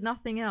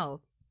nothing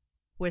else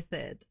with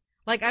it.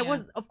 Like, I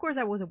was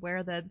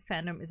aware that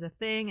fandom is a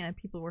thing and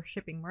people were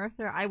shipping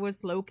Merthyr. I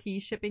was low-key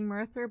shipping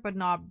Merthyr, but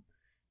not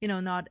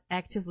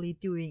actively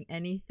doing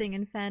anything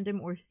in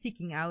fandom or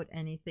seeking out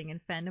anything in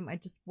fandom. I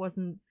just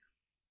wasn't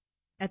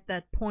at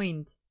that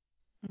point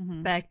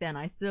back then.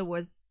 I still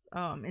was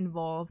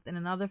involved in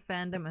another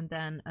fandom, and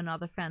then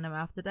another fandom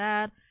after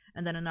that,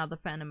 and then another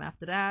fandom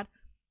after that,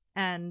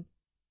 and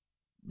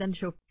then the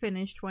show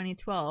finished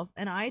 2012,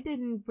 and I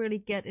didn't really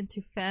get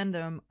into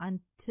fandom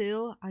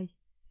until I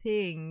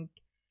think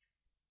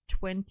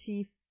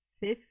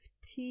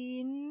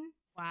 2015.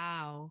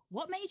 Wow.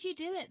 What made you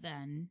do it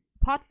then?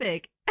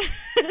 Podfic.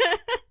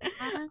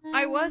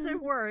 I was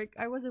at work.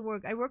 I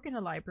work in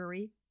a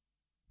library,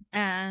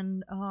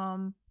 and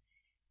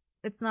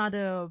it's not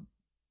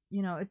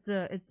it's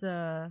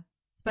a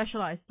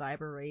specialized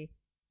library,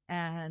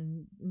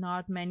 and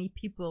not many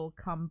people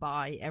come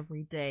by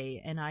every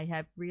day, and I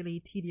have really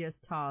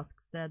tedious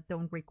tasks that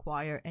don't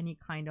require any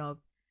kind of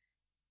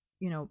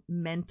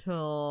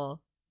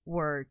mental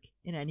work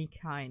in any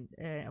kind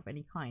of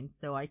any kind,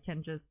 so I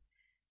can just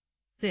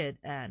sit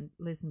and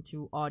listen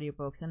to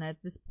audiobooks. And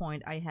at this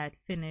point I had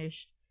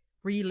finished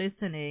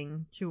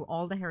re-listening to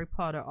all the Harry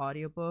Potter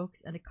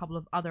audiobooks and a couple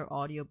of other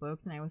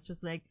audiobooks, and I was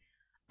just like,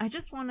 I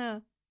just want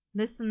to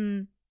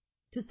listen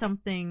to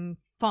something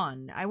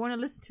fun. I want to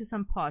listen to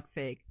some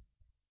podfic.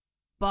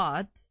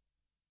 But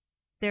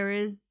there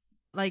is,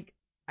 like,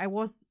 I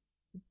was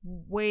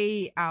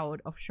way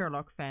out of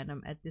Sherlock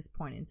fandom at this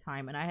point in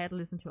time, and I had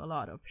listened to a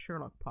lot of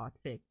Sherlock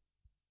podfic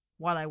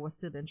while I was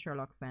still in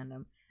Sherlock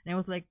fandom. And I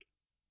was like,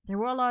 there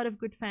were a lot of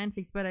good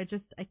fanfics, but I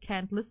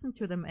can't listen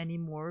to them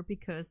anymore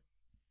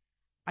because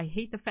I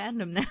hate the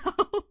fandom now.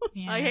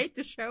 Yeah. I hate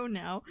the show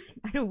now.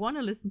 I don't want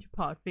to listen to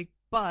podfic,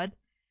 but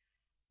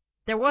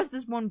there was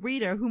this one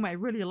reader whom I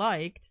really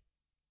liked.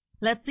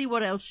 Let's see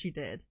what else she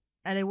did.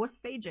 and it was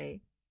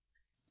Fei-Jie.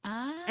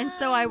 And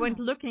so I went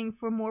Ah. looking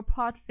for more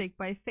podfic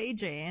by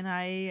Fei-Jie, and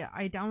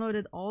I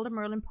downloaded all the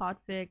Merlin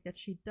podfic that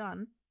she'd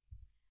done,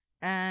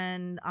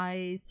 and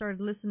I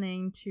started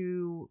listening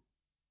to.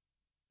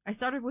 I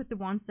started with the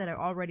ones that I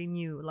already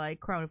knew, like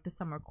Crown of the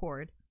Summer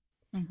Court,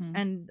 Mhm.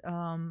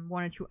 and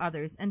one or two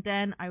others, and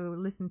then I would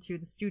listen to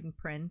the Student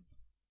Prince,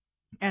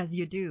 as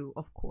you do,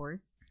 of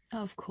course.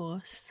 Of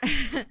course.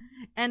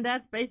 And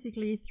that's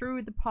basically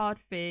through the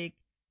podfic.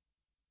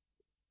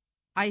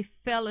 I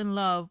fell in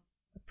love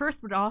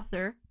first with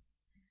Arthur,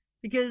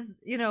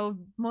 because a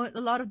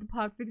lot of the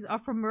podfics are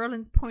from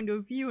Merlin's point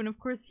of view, and of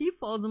course he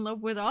falls in love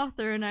with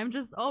Arthur, and I'm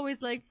just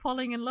always like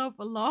falling in love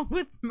along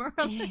with Merlin.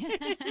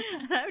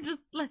 And I'm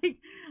just like,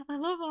 I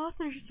love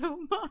Arthur so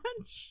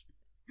much.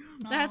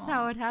 That's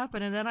how Aw. it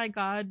happened. And then I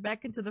got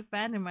back into the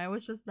fandom. I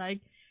was just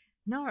like,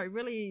 no, I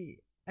really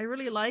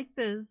like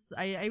this.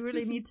 I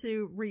really need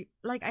to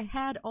I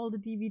had all the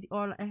DVD,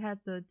 or I had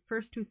the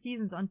first 2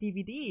 seasons on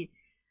DVD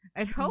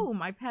at Mm.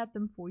 home. I've had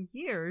them for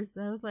years.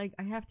 I was like,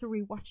 I have to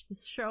rewatch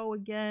this show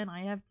again.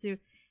 I have to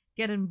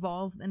get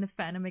involved in the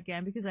fandom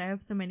again because I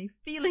have so many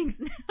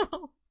feelings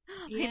now.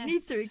 I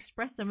need to Yes.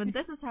 express them, and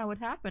this is how it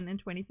happened in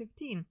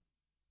 2015.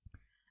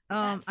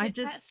 That's it.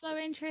 That's so I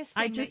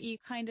interesting that just, you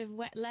kind of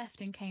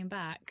left and came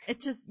back.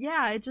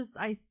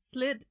 I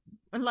slid,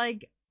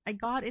 like, I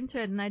got into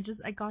it, and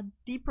I got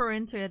deeper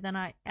into it than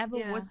I ever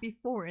Yeah. was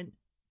before, and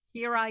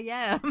here I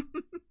am.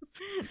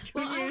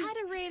 Well, I had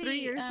a 3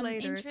 years really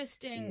later, 2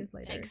 interesting years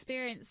later.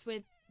 experience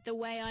with the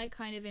way I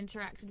kind of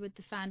interacted with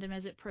the fandom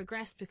as it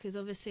progressed, because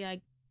obviously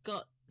I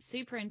got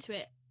super into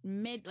it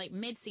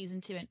mid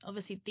season 2, and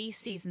obviously these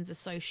seasons are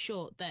so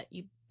short that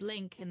you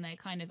blink and they're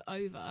kind of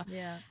over.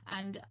 Yeah.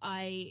 And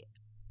I,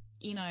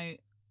 you know,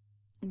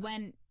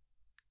 went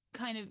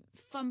kind of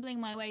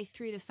fumbling my way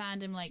through the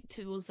fandom like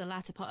towards the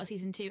latter part of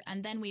season 2,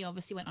 and then we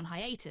obviously went on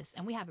hiatus,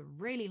 and we have a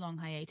really long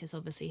hiatus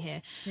obviously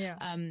here. Yeah.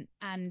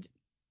 And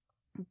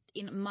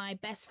my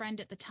best friend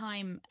at the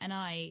time and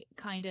I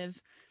kind of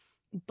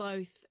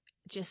both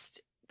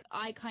just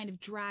I kind of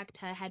dragged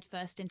her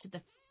headfirst into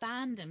the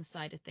fandom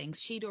side of things.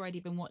 She'd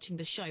already been watching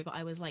the show, but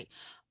I was like,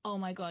 oh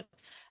my God.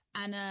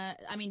 And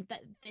I mean,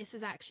 this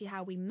is actually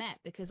how we met,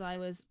 because I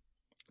was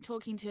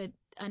talking to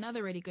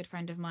another really good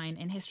friend of mine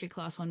in history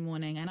class one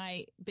morning, and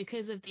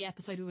because of the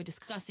episode we were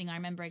discussing, I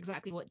remember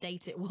exactly what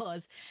date it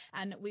was,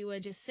 and we were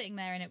just sitting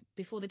there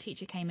before the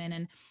teacher came in,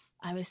 and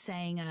I was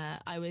saying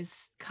I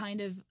was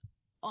kind of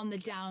on the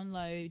down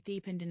low,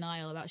 deep in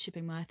denial about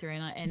shipping Merthyr,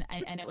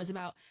 and it was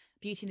about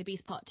Beauty and the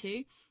Beast Part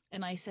 2.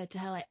 And I said to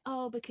her, like,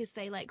 oh, because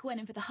they like went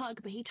in for the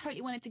hug, but he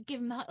totally wanted to give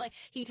him the hug. Like,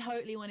 he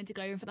totally wanted to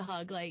go in for the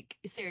hug, like,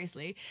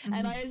 seriously.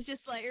 And I was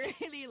just like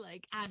really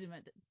like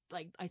adamant that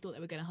like I thought they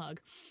were going to hug.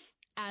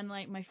 And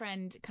like my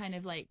friend kind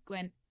of like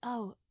went,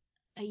 oh,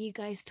 are you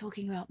guys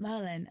talking about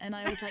Merlin? And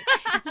I was like,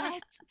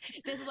 yes.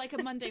 This was like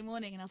a Monday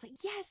morning, and I was like,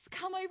 yes,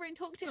 come over and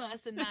talk to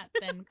us. And that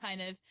then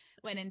kind of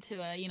went into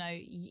a,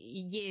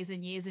 years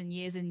and years and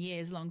years and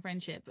years long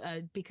friendship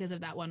because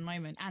of that one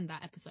moment and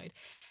that episode.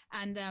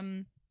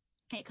 And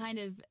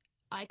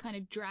I kind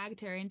of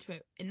dragged her into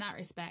it in that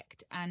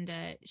respect. And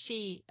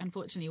she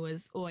unfortunately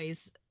was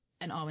always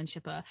an Arwen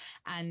shipper,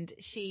 and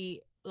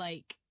she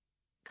like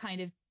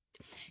kind of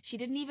she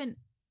didn't even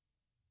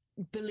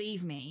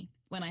believe me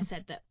when I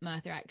said that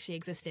Merthyr actually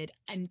existed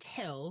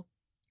until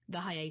the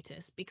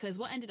hiatus, because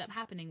what ended up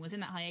happening was in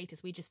that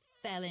hiatus we just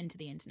fell into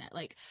the internet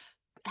like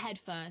head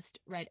first,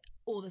 read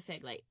all the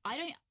fic. Like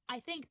I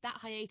think that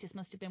hiatus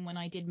must have been when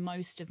I did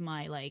most of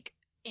my like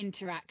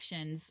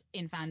interactions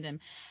in fandom.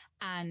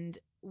 And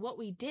what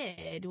we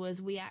did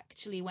was we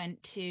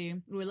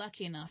were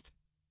lucky enough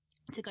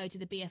to go to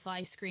the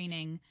BFI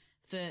screening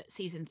for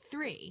season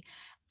 3,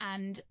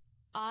 and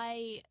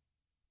I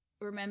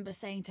remember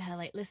saying to her,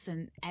 like,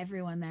 listen,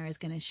 everyone there is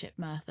going to ship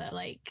Merthyr,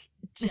 like,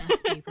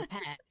 just be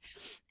prepared.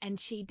 And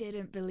she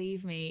didn't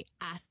believe me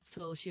at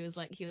all. She was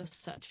like, you're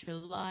such a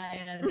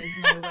liar, there's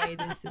no way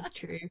this is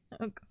true.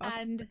 Oh, God.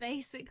 And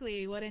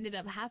basically what ended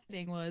up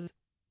happening was,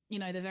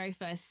 the very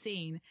first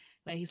scene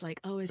where he's like,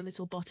 oh, his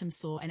little bottom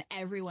sore, and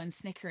everyone's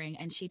snickering,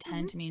 and she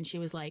turned to me and she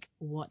was like,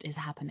 what is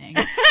happening?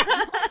 And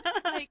I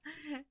was like,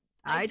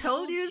 I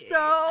told you so.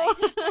 I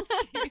told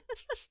you.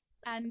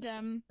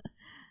 And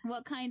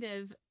what kind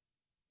of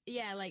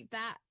like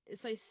that.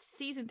 So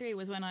season 3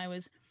 was when I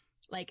was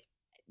like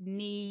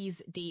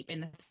knees deep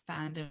in the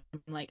fandom,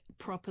 like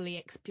properly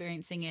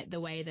experiencing it the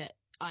way that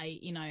I,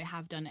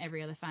 have done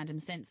every other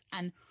fandom since,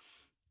 and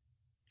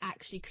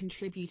actually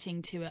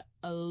contributing to it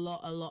a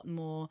lot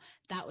more.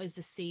 That was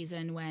the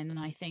season when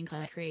I think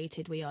I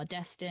created We Are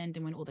Destined,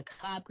 and when all the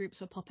collab groups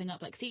were popping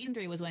up. Like season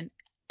 3 was when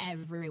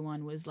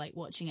everyone was like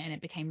watching it, and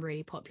it became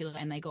really popular,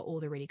 and they got all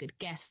the really good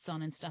guests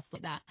on and stuff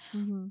like that.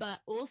 But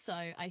also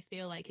I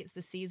feel like it's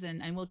the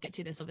season, and we'll get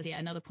to this obviously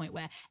at another point,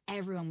 where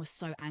everyone was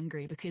so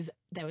angry because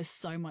there was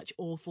so much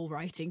awful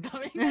writing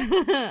going on.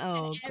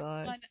 Oh, And God.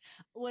 everyone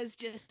was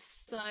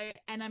just so,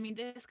 and I mean,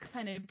 this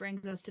kind of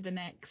brings us to the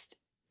next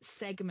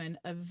segment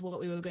of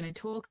what we were going to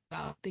talk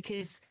about,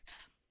 because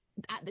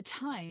at the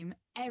time,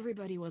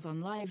 everybody was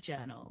on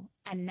LiveJournal,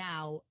 and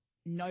now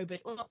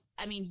nobody. Well,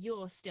 I mean,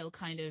 you're still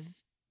kind of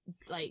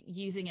like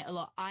using it a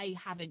lot. I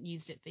haven't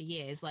used it for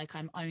years. Like,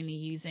 I'm only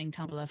using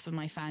Tumblr for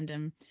my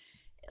fandom,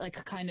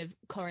 like kind of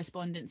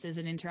correspondences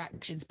and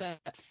interactions. But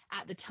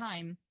at the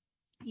time,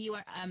 you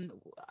were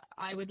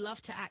I would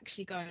love to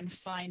actually go and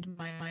find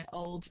my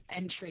old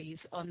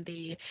entries on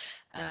the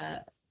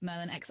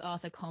Merlin X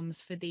Arthur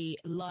comms for the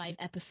live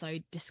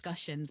episode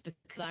discussions,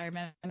 because I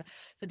remember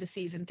for the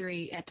season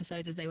 3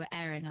 episodes as they were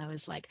airing, I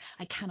was like,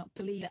 I cannot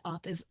believe that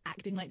Arthur's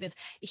acting like this.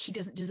 He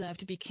doesn't deserve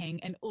to be king,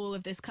 and all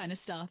of this kind of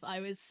stuff.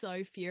 I was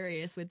so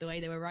furious with the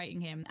way they were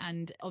writing him,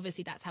 and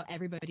obviously that's how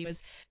everybody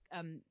was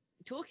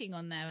talking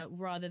on there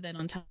rather than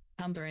on Tumblr.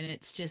 And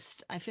it's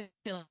just, I feel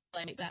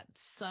like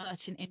that's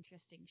such an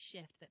interesting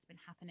shift that's been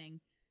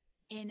happening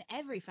in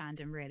every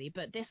fandom, really.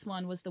 But this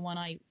one was the one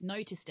I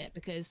noticed it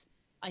because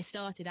I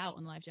started out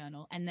on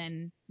LiveJournal, and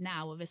then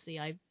now obviously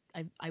I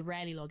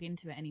rarely log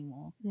into it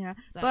anymore. Yeah,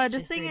 So but that's the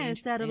just thing really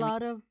is that a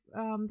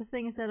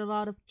interesting.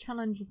 lot of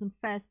challenges and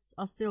fests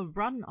are still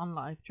run on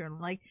LiveJournal.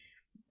 Like,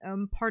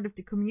 part of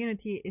the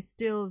community is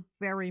still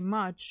very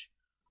much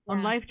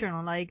on Yeah.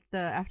 LiveJournal. Like, the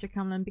After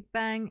Cumberland Big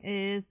Bang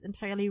is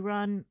entirely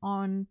run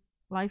on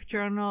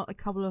LiveJournal. A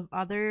couple of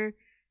other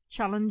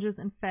challenges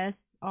and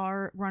fests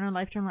are run on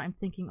LiveJournal. I'm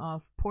thinking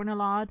of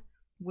Pornalot,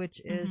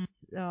 which Mm-hmm.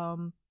 is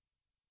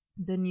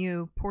the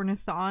new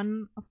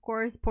Pornathon, of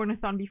course.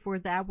 Pornathon before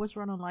that was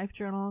run on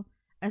LiveJournal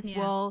as Yeah.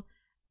 well.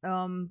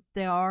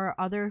 There are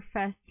other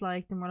fests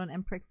like the Merlin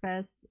Empreg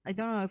Fest. I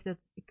don't know if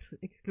that's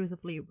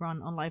exclusively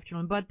run on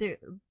LiveJournal, but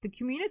the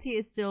community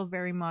is still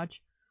very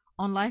much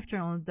on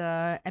LiveJournal.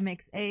 The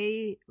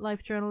MXA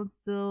LiveJournal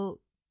still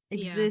Yeah.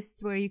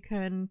 exists where you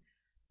can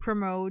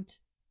promote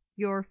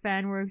your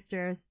fan works.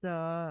 There's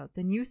the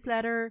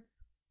newsletter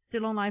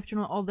still on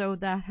LiveJournal, although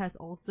that has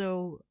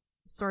also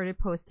started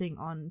posting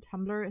on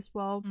Tumblr as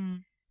well.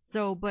 Mm.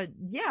 So, but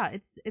yeah,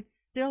 it's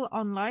still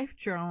on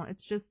LiveJournal.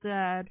 It's just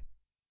that,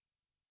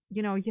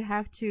 you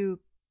have to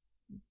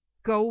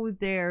go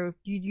there.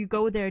 You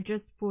go there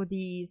just for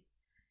these,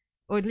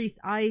 or at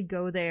least I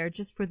go there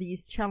just for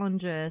these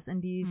challenges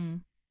and these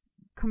Mm.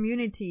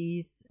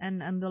 communities,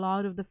 and a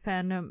lot of the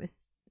fandom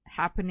is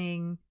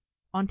happening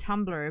on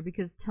Tumblr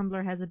because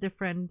Tumblr has a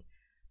different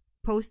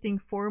posting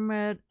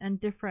format and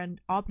different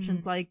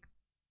options. Mm. Like,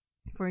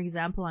 for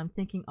example, I'm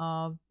thinking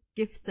of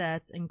gift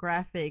sets and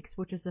graphics,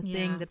 which is a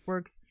thing Yeah. that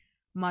works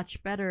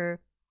much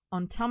better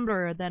on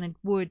Tumblr than it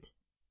would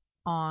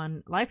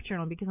on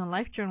LiveJournal, because on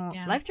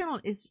Yeah.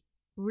 LiveJournal is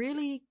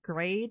really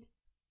great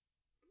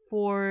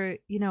for,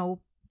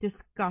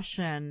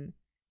 discussion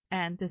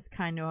and this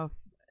kind of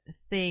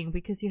thing,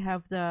 because you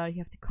have the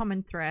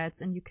comment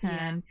threads and you Yeah.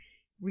 can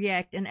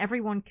react and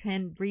everyone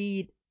can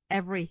read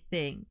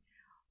everything.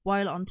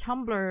 While on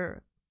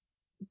Tumblr,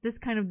 this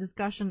kind of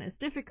discussion is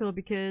difficult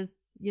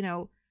because,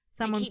 It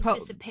someone keeps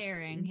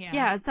disappearing. Yeah.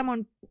 yeah,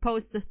 someone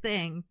posts a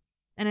thing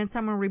and then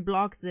someone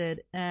reblocks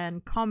it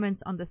and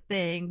comments on the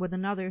thing with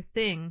another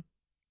thing,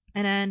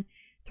 and then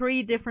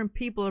 3 different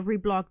people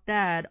reblock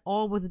that,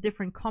 all with a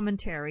different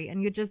commentary,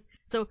 and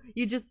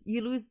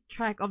you lose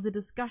track of the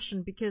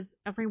discussion because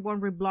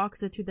everyone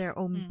reblocks it to their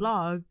own Mm.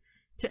 blog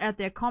to add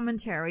their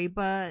commentary,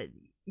 but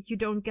you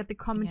don't get the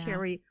Yeah.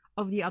 commentary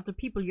of the other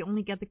people. You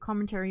only get the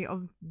commentary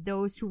of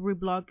those who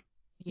reblock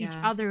each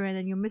Yeah. other, and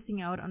then you're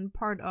missing out on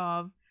part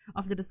of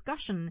the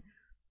discussion.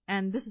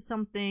 And this is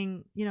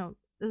something,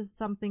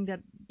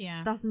 that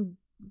Yeah. doesn't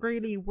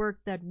really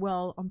work that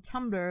well on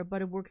Tumblr,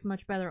 but it works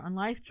much better on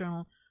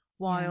LiveJournal. Yeah.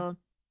 While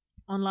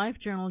on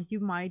LiveJournal, you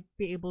might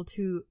be able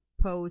to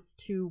post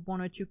to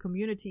 1 or 2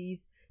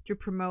 communities to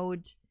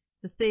promote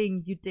the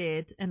thing you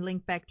did and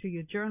link back to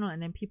your journal,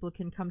 and then people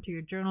can come to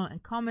your journal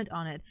and comment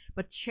on it.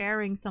 But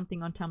sharing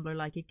something on Tumblr,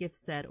 like a gift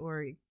set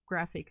or a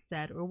graphic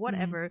set or Mm.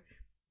 whatever,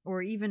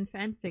 or even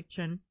fan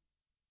fiction,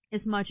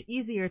 is much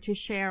easier to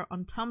share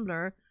on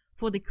Tumblr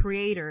for the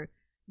creator,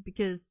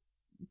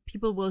 because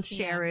people will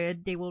share Yeah.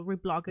 it, they will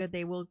reblog it,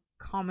 they will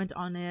comment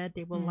on it,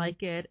 they will Mm.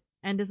 like it,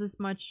 and this is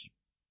much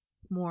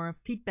more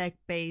feedback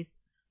based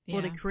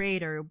for the Yeah.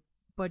 creator,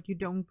 but you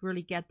don't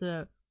really get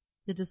the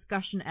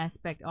discussion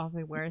aspect of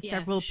it, where Yeah, for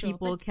several sure.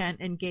 people can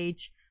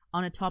engage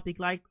on a topic,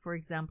 like, for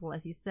example,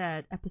 as you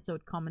said,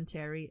 episode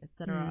commentary, Mm.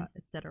 etc.,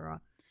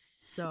 etc.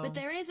 But So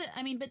there is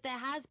but there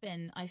has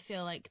been, I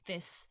feel like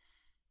this,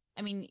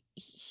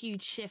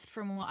 huge shift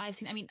from what I've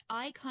seen.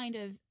 I kind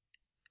of,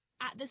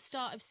 at the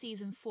start of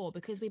season 4,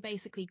 because we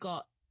basically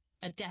got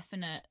a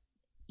definite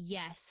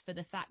yes for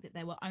the fact that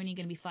there were only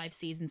going to be 5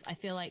 seasons, I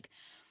feel like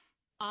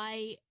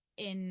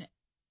in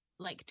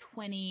like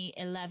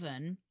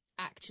 2011,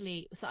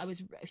 actually, so I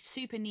was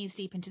super knees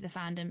deep into the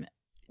fandom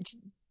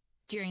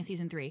during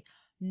season 3,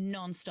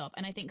 non-stop.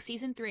 And I think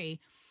season 3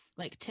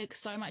 like took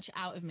so much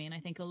out of me, and I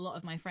think a lot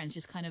of my friends,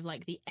 just kind of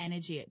like the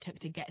energy it took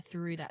to get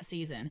through that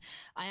season.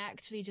 I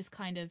actually just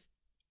kind of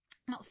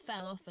not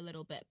fell off a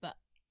little bit, but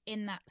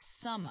in that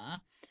summer,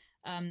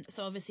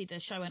 so obviously the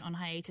show went on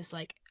hiatus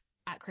like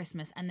at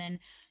Christmas. And then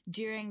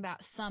during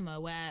that summer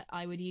where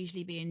I would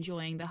usually be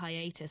enjoying the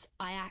hiatus,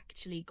 I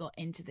actually got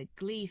into the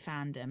Glee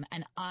fandom,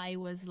 and I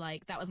was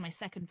like, that was my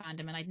second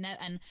fandom,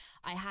 and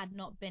I had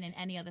not been in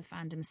any other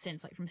fandom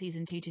since, like, from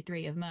season 2 to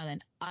 3 of Merlin.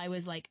 I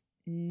was like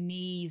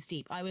knees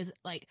deep. I was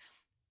like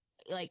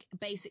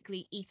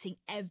basically eating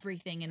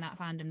everything in that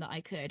fandom that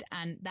I could.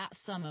 And that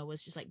summer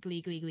was just like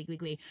Glee, Glee, Glee, Glee,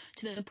 Glee,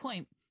 to the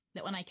point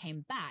that when I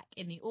came back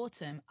in the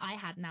autumn, I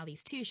had now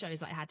these 2 shows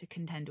that I had to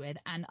contend with.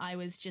 And I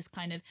was just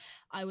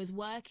I was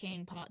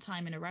working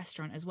part-time in a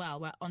restaurant as well,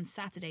 where on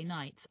Saturday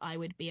nights I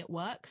would be at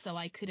work. So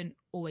I couldn't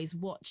always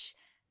watch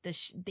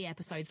the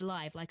episodes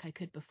live like I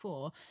could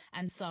before.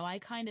 And so I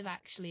kind of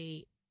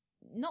actually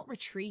not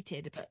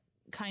retreated, but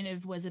kind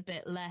of was a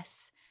bit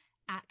less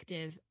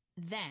active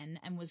then,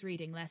 and was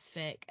reading less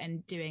fic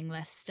and doing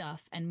less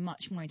stuff and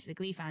much more into the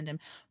Glee fandom.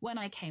 When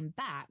I came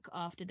back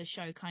after the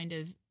show kind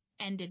of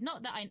ended,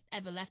 not that I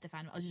ever left the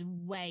fandom, I was just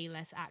way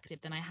less active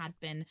than I had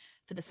been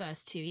for the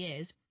first 2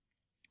 years.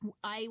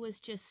 I was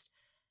just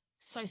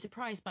so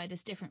surprised by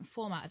this different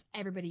format of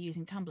everybody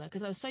using Tumblr,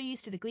 because I was so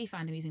used to the Glee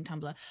fandom using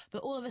Tumblr,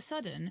 but all of a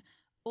sudden,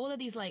 all of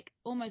these like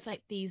almost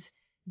like these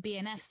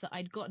BNFs that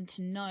I'd gotten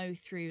to know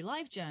through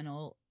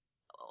LiveJournal,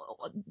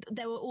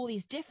 there were all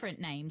these different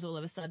names all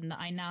of a sudden that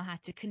I now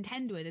had to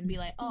contend with and be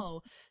like,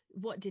 oh,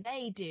 what do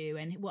they do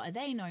and what are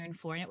they known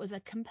for? And it was a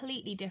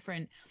completely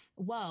different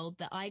world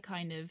that I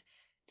kind of,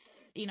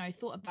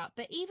 thought about.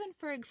 But even,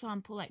 for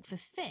example, like for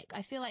fic,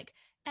 I feel like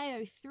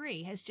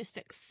AO3 has just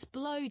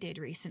exploded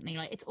recently.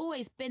 Like, it's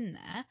always been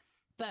there,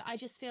 but I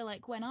just feel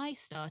like when I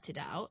started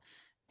out,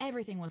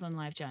 everything was on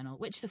LiveJournal,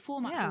 which the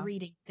format for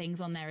reading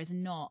things on there is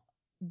not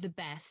the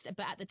best,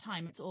 but at the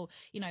time it's all,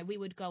 we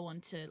would go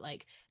on to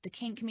like the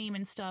kink meme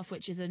and stuff,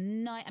 which is I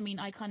mean,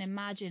 I can't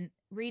imagine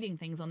reading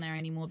things on there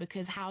anymore,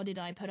 because how did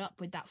I put up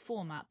with that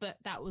format? But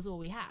that was all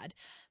we had.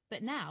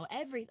 But now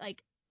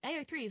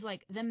AO3 is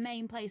like the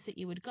main place that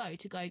you would go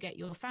to go get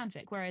your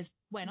fanfic, whereas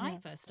when I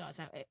first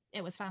started out,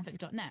 it was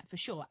fanfic.net for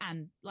sure,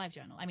 and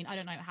LiveJournal. I mean, I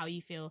don't know how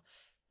you feel.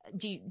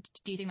 Do you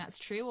think that's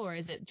true, or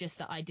is it just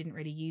that I didn't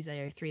really use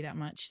AO3 that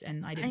much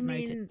and I didn't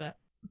notice? But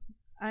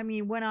I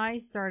mean, when I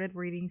started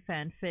reading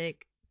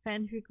fanfic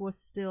was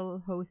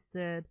still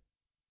hosted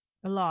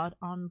a lot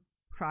on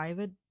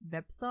private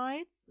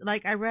websites.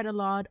 Like, I read a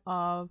lot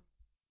of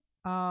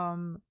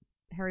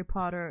Harry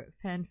Potter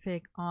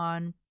fanfic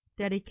on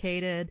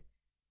dedicated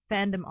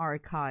fandom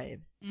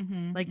archives.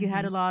 Like, you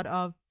had a lot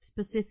of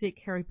specific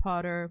Harry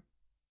Potter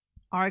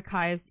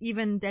archives,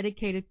 even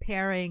dedicated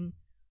pairing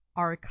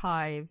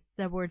archives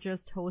that were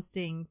just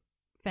hosting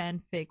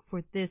fanfic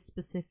for this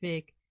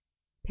specific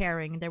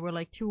pairing. There were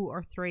like 2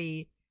 or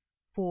 3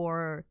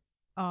 for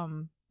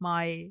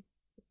my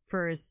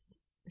first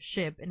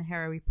ship in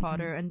Harry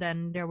Potter, and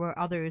then there were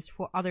others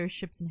for other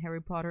ships in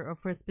Harry Potter, or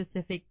for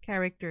specific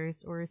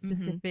characters, or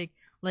specific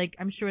like,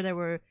 I'm sure there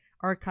were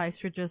archives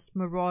for just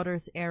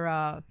Marauders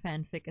era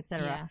fanfic,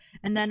 etc.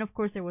 And then of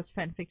course there was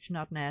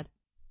fanfiction.net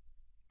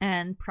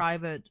and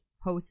private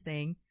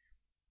hosting,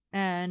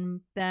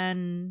 and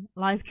then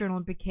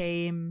LiveJournal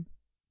became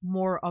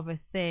more of a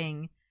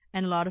thing,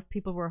 and a lot of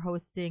people were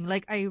hosting.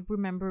 Like, I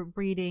remember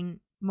reading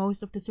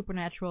most of the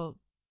Supernatural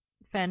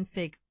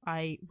fanfic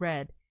I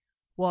read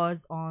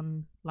was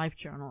on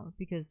LiveJournal,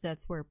 because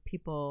that's where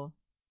people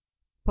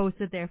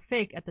posted their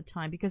fic at the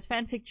time, because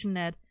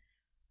fanfiction.net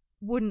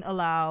wouldn't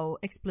allow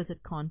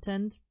explicit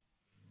content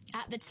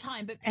at the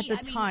time, but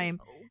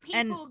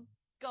people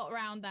got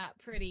around that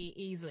pretty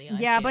easily. I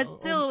feel. But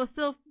still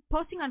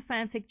posting on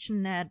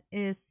fanfiction.net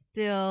is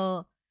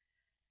still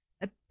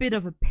a bit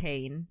of a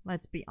pain,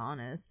 let's be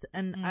honest.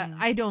 And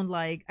I don't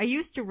like, I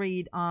used to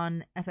read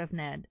on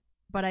FFnet,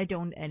 but I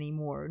don't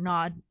anymore.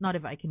 Not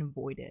if I can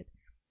avoid it.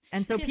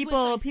 And so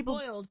people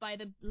spoiled by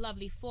the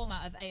lovely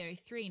format of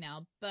AO3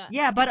 now, but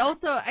but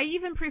also I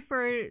even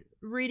prefer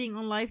reading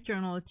on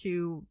LiveJournal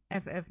to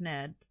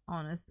FFnet,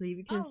 honestly,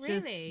 because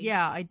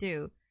I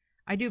do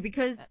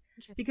because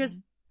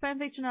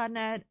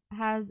fanfiction.net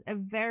has a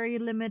very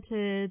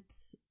limited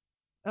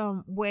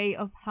way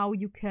of how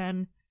you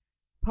can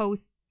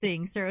post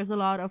things. There is a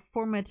lot of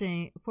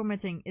formatting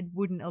it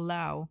wouldn't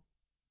allow,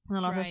 and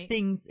a lot of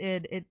things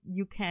it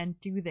you can't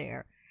do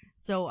there.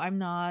 So I'm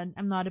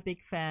not a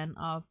big fan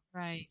of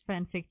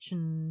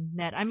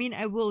fanfiction.net. I mean,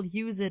 I will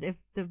use it if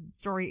the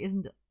story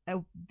isn't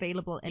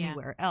available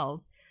anywhere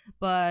else,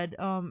 but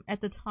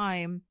at the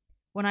time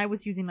when I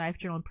was using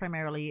LiveJournal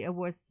primarily, it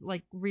was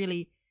like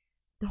really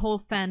the whole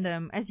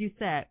fandom, as you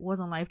said, was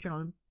on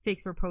LiveJournal.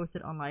 Fics were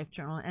posted on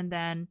LiveJournal, and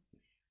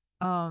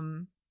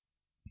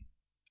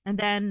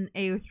then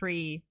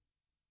AO3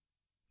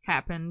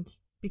 happened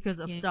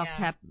because of stuff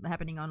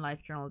happening on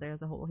LiveJournal.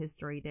 There's a whole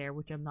history there,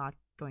 which I'm not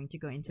going to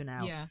go into now.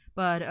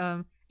 But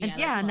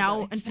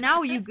now it's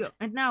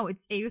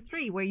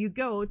AO3 where you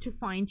go to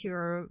find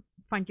your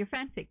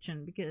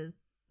fanfiction,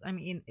 because I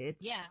mean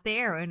it's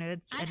there and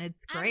it's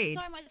great.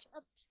 And so much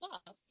other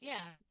stuff.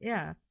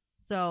 Yeah.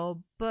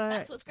 So, but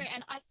that's what's great.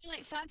 And I feel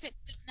like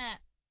fanfics.net,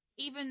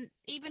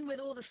 even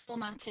with all the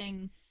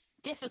formatting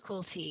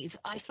difficulties,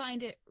 I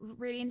find it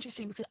really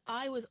interesting because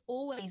I was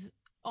always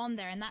on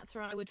there, and that's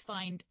where I would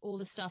find all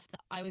the stuff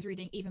that I was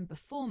reading even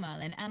before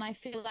Merlin. And I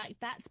feel like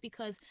that's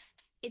because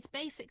it's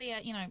basically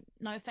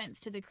no offense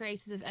to the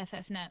creators of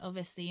FFnet,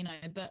 obviously,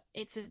 but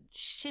it's a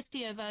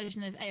shiftier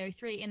version of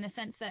AO3 in the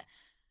sense that,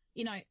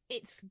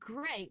 it's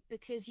great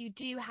because you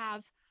do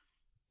have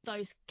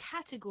those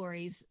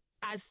categories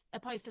as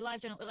opposed to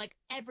LiveJournal, like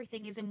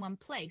everything is in one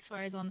place.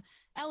 Whereas on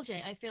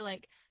LJ, I feel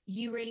like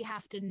you really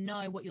have to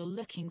know what you're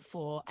looking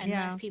for, and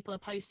Yeah. most people are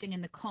posting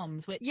in the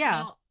comms, which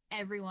Yeah. not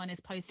everyone is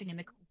posting in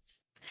the comms.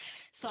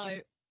 So,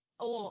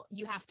 or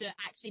you have to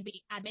actually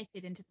be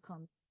admitted into the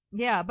comms.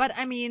 Yeah, but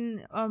I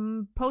mean,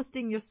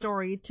 posting your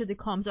story to the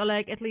comms, or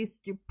like at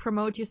least you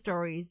promote your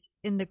stories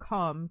in the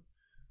comms,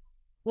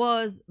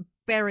 was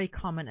very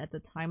common at the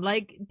time.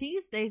 Like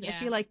these days, I Yeah.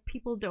 feel like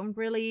people don't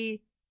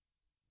really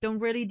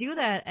do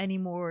that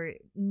anymore,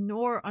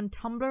 nor on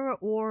Tumblr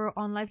or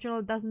on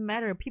LiveJournal. It doesn't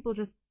matter. People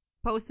just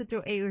post it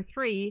to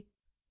AO3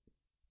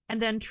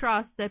 and then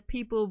trust that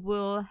people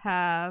will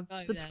have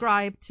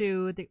subscribed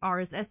to the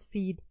RSS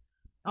feed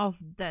of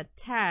that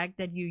tag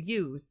that you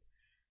use.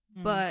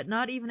 But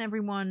not even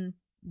everyone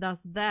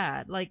does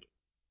that. Like,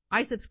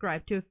 I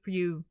subscribe to a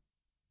few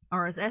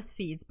RSS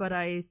feeds, but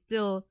I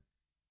still,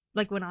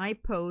 like, when I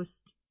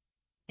post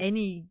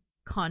any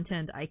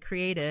content I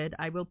created,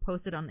 I will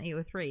post it on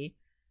AO3,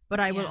 but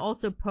I will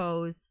also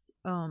post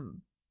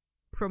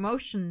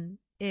promotion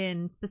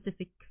in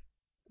specific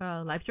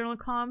LiveJournal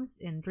comms,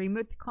 in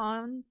Dreamwidth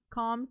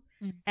comms,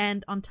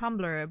 and on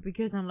Tumblr,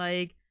 because I'm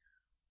like,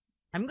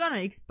 I'm gonna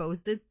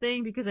expose this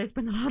thing because I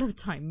spent a lot of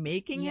time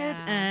making it,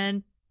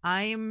 and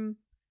I'm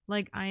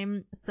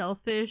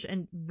selfish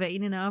and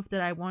vain enough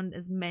that I want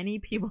as many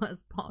people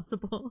as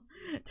possible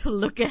to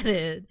look at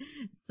it.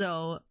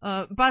 So,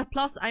 but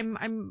plus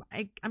I'm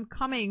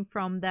coming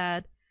from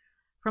that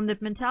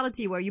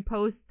mentality where you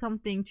post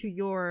something to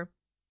your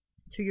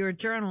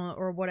journal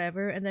or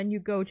whatever, and then you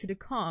go to the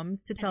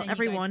comms to tell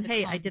everyone,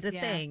 hey, I did a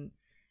thing.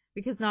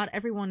 Because not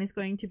everyone is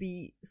going to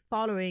be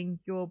following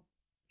your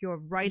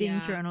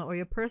writing journal or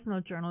your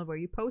personal journal where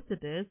you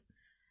posted this.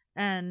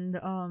 And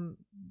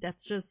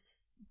that's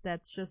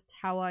just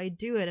how I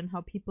do it and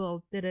how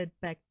people did it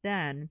back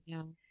then.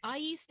 Yeah. I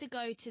used to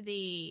go to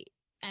the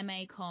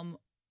MA com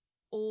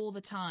all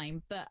the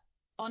time, but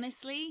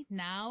honestly,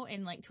 now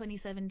in like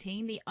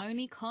 2017, the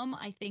only com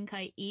I think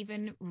I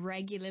even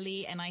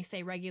regularly, and I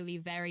say regularly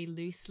very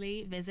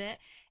loosely, visit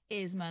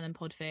is Merlin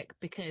Podfic,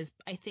 because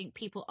I think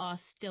people are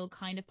still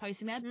kind of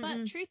posting there.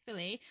 But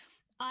truthfully,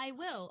 I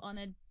will on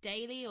a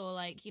daily or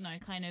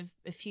kind of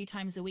a few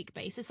times a week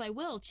basis, I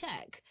will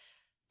check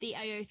the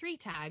AO3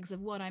 tags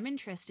of what I'm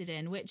interested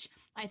in, which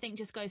I think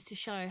just goes to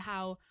show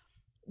how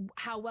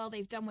well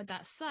they've done with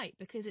that site,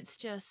 because it's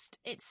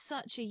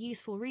such a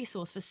useful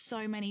resource for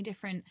so many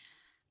different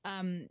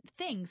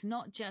things,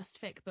 not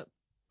just fic, but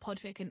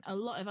podfic and a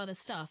lot of other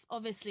stuff.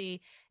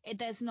 Obviously,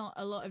 there's not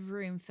a lot of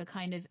room for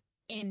kind of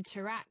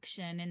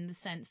interaction in the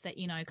sense that,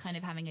 kind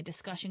of having a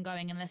discussion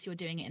going unless you're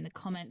doing it in the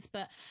comments.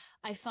 But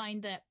I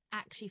find that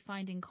actually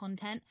finding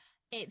content,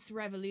 it's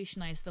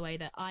revolutionized the way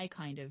that I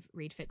kind of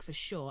read fic for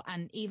sure.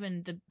 And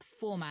even the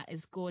format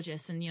is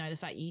gorgeous. And, the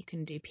fact you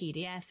can do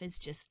PDF is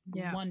just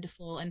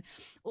wonderful, and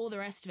all the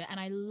rest of it. And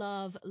I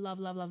love, love,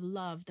 love, love,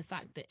 love the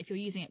fact that if you're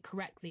using it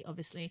correctly,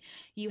 obviously,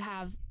 you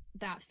have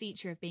that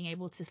feature of being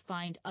able to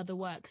find other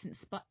works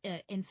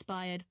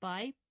inspired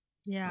by,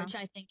 which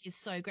I think is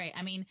so great.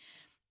 I mean,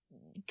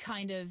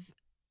 kind of,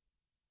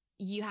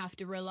 you have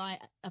to rely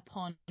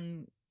upon,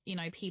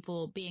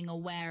 people being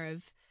aware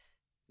of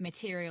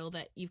material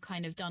that you've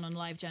kind of done on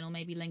LiveJournal,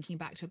 maybe linking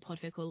back to a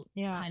podfic or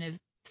kind of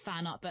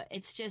fan up. But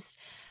it's just,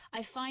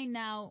 I find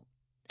now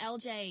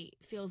LJ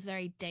feels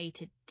very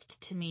dated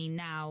to me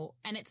now,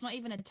 and it's not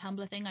even a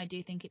Tumblr thing. I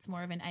do think it's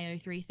more of an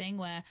AO3 thing,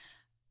 where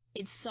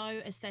it's so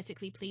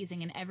aesthetically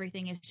pleasing and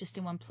everything is just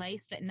in one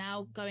place, that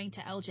now going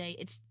to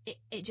LJ,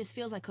 it just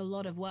feels like a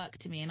lot of work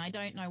to me. And I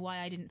don't know why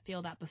I didn't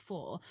feel that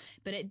before,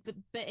 but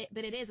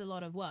it is a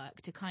lot of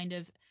work to kind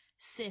of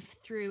sift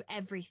through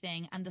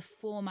everything, and the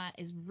format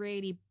is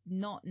really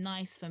not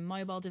nice for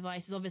mobile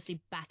devices.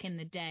 Obviously, back in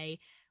the day,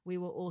 we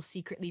were all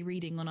secretly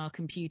reading on our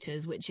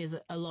computers, which is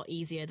a lot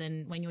easier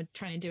than when you're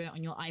trying to do it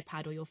on your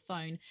iPad or your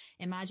phone.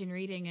 Imagine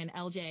reading an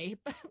LJ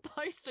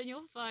post on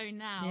your phone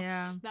now.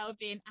 Yeah. That would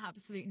be an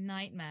absolute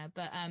nightmare.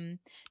 But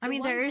I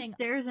mean,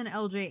 there's an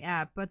LJ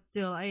app, but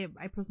still, I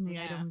personally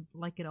I don't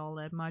like it all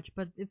that much.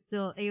 But it's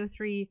still,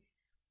 AO3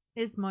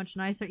 is much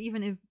nicer.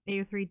 Even if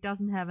AO3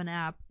 doesn't have an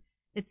app,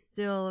 it's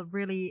still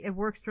it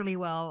works really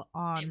well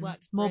on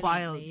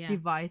mobile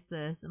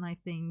devices, and I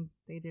think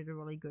they did a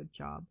really good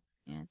job.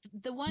 Yeah.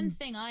 The one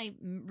thing I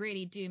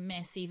really do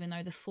miss, even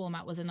though the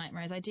format was a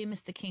nightmare, is I do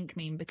miss the kink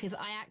meme, because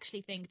I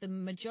actually think the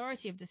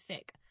majority of the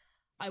fic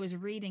I was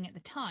reading at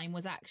the time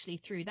was actually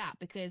through that,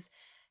 because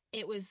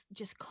it was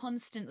just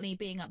constantly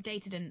being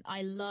updated, and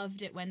I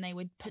loved it when they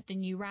would put the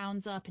new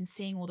rounds up and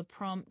seeing all the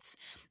prompts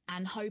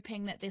and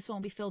hoping that this one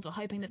will be filled or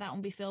hoping that that one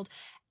will be filled.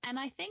 And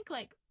I think,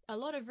 like, a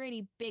lot of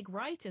really big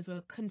writers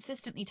were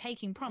consistently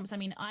taking prompts. I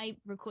mean, I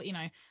record,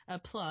 a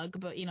plug,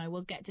 but,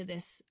 we'll get to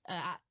this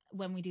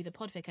when we do the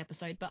podfic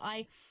episode, but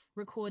I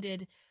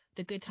recorded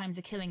The Good Times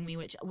Are Killing Me,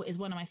 which is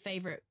one of my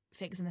favorite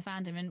fics in the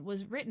fandom, and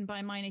was written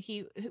by Minor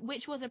Hugh,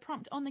 which was a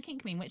prompt on the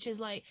Kink meme, which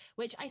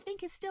I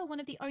think is still one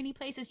of the only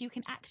places you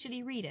can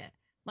actually read it.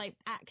 Like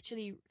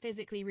actually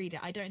physically read it.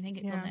 I don't think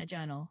it's on their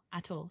journal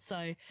at all.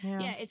 So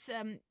it's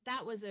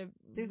that was a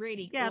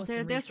really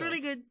awesome there's resource. really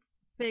good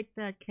fic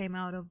that came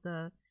out of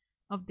the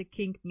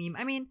Kink meme.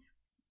 I mean,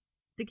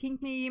 the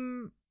Kink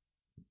meme,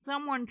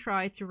 someone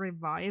tried to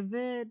revive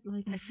it,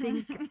 like I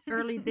think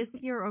early this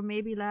year or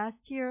maybe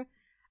last year.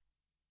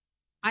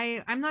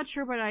 I'm not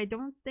sure, but I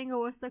don't think it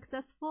was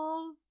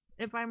successful.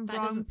 If I'm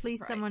wrong,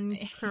 please someone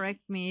correct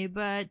me.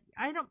 But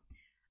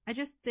I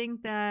just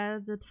think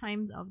that the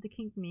times of the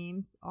Kink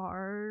memes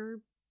are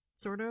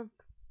sort of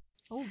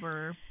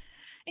over.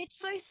 It's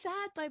so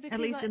sad though, because at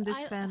least in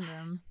this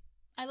fandom.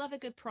 I love a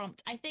good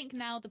prompt. I think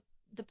now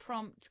the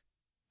prompt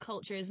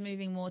culture is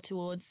moving more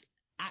towards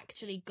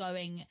actually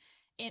going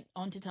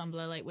onto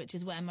Tumblr, like, which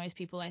is where most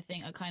people I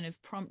think are kind of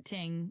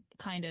prompting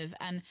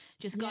and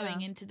just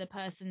going into the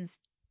person's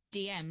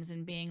DMs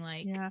and being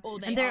like, or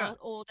they'll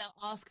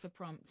ask for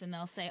prompts and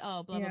they'll say,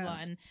 oh, blah, blah, blah.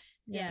 And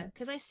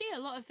because I see a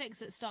lot of fics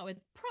that start with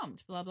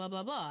prompt, blah, blah,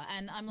 blah, blah.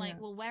 And I'm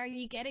like, well, where are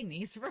you getting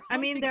these from? I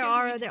mean, there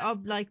are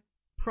like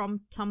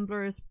prompt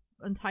Tumblrs,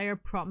 entire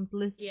prompt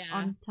lists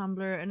on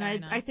Tumblr. And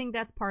I think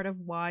that's part of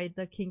why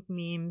the Kink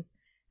memes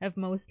have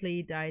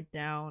mostly died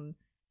down.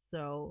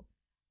 So,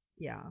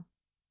 yeah.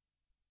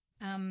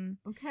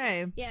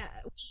 Okay. Yeah.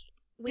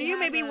 Do you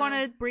maybe want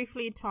to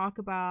briefly talk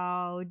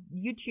about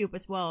YouTube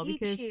as well?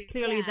 Because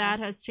clearly that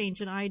has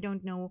changed, and I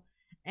don't know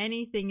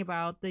anything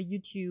about the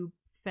YouTube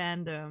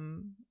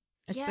fandom,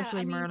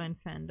 especially Merlin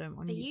fandom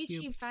on YouTube. The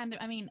YouTube fandom,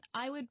 I mean,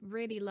 I would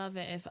really love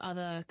it if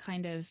other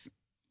kind of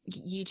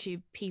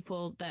YouTube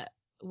people that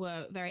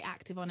were very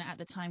active on it at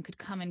the time could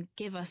come and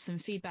give us some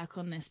feedback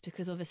on this,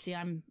 because obviously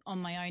I'm on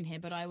my own here,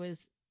 but I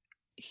was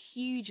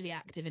hugely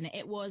active in it.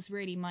 It was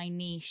really my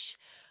niche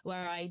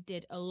where I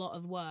did a lot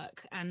of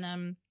work,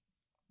 and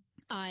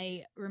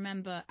I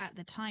remember at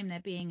the time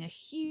there being a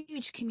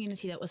huge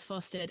community that was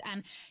fostered,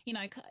 and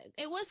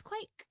it was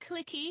quite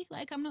cliquey,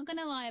 like I'm not going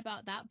to lie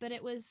about that, but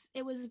it was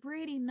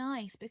really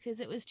nice, because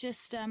it was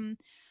just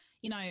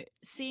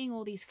seeing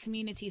all these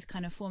communities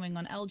kind of forming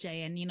on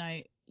LJ, and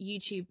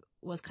YouTube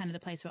was kind of the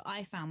place where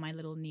I found my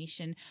little niche.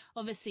 And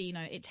obviously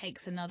it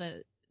takes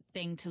another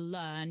thing to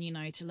learn,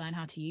 to learn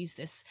how to use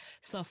this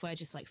software,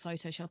 just like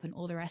Photoshop and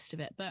all the rest of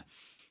it. But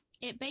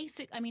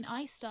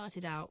I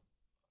started out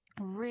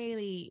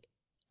really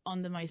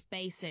on the most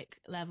basic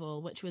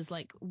level, which was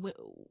like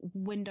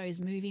Windows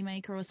Movie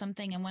Maker or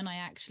something. And when I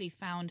actually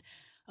found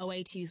a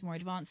way to use more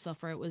advanced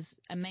software, it was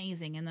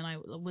amazing. And then I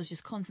was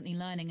just constantly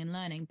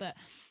learning. But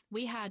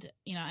we had,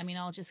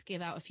 I'll just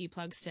give out a few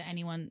plugs to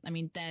anyone. I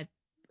mean, they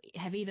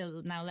have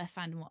either now left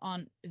fandom or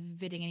aren't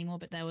vidding anymore,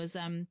 but there was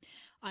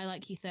I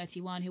Like You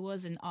 31, who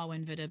was an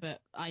Arwen vidder, but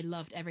I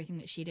loved everything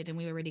that she did, and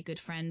we were really good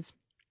friends.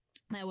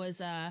 There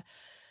was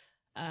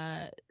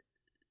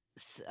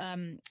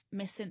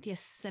Miss Cynthia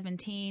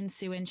 17,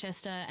 Sue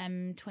Winchester,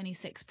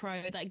 M26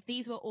 Pro. Like,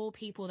 these were all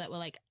people that were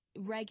like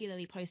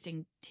regularly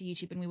posting to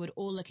YouTube, and we would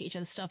all look at each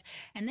other's stuff.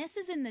 And this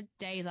is in the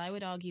days, I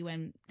would argue,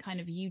 when kind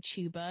of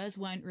YouTubers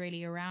weren't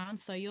really around.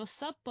 So your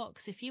sub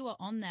box, if you were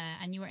on there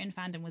and you were in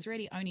fandom, was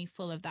really only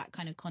full of that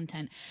kind of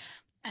content.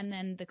 And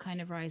then the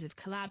kind of rise of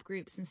collab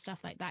groups and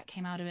stuff like that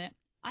came out of it.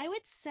 I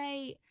would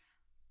say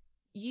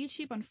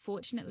YouTube,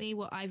 unfortunately,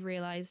 what I've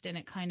realized, and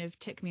it kind of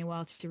took me a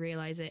while to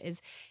realize it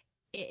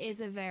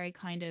is a very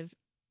kind of,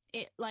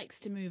 it likes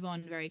to move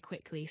on very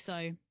quickly.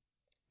 So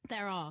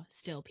there are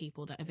still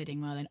people that are vidding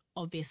Merlin.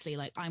 Obviously,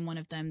 like, I'm one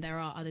of them. There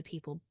are other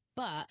people,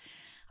 but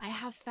I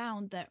have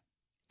found that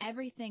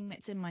everything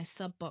that's in my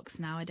sub box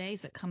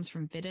nowadays that comes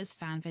from vidders,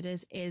 fan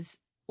vidders, is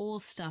all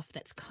stuff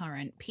that's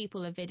current.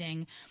 People are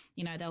vidding,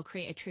 they'll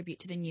create a tribute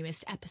to the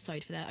newest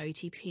episode for their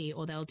OTP,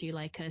 or they'll do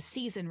like a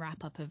season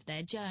wrap up of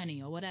their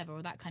journey or whatever,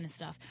 or that kind of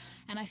stuff.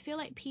 And I feel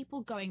like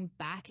people going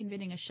back and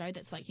vidding a show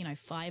that's like,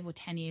 5 or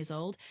 10 years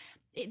old,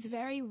 it's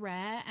very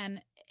rare,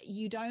 and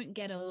you don't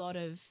get a lot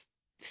of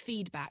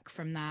feedback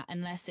from that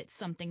unless it's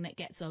something that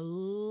gets a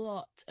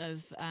lot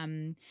of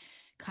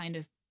kind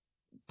of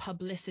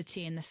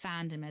publicity in the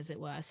fandom, as it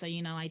were. So,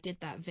 I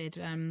did that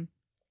vid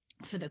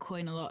for the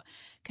Coin a Lot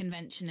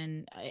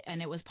convention,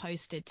 and it was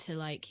posted to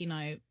like,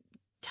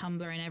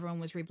 Tumblr, and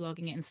everyone was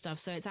reblogging it and stuff.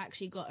 So it's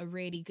actually got a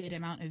really good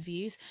amount of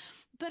views.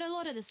 But a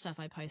lot of the stuff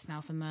I post now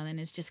for Merlin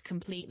is just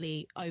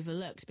completely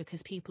overlooked,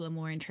 because people are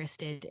more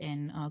interested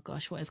in, oh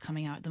gosh, what is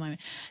coming out at the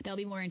moment? They'll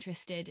be more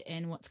interested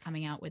in what's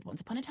coming out with Once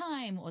Upon a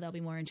Time, or they'll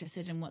be more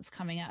interested in what's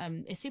coming out.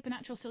 Is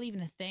Supernatural still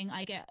even a thing?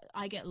 I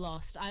get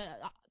lost.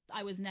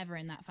 I was never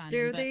in that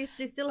fandom. They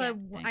still have.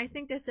 I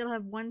think they still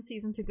have one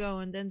season to go,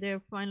 and then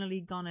they're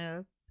finally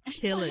gonna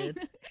kill it,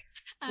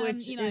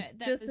 which is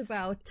just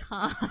about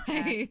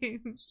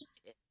time.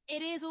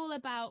 it is all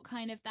about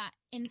kind of that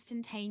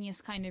instantaneous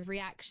kind of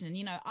reaction.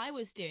 And, I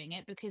was doing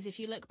it because if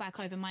you look back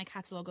over my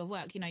catalogue of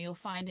work, you'll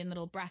find in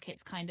little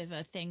brackets kind of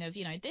a thing of,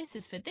 this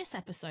is for this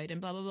episode and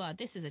blah, blah, blah.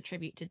 This is a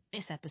tribute to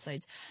this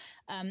episode.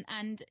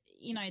 And,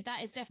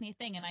 that is definitely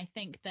a thing. And I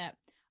think that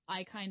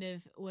I kind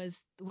of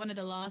was one of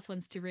the last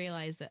ones to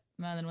realize that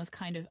Merlin was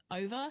kind of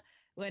over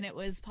when it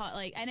was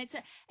and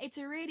it's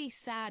a really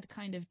sad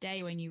kind of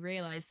day when you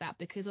realize that,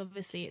 because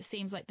obviously it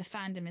seems like the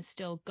fandom is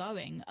still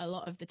going a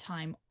lot of the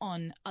time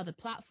on other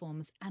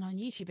platforms, and on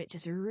YouTube it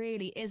just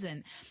really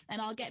isn't.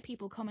 And I'll get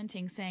people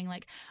commenting saying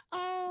like,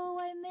 oh,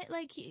 I admit,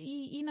 like,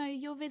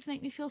 your vids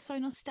make me feel so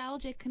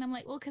nostalgic, and I'm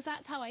like, well, because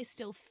that's how I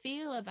still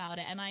feel about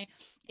it. And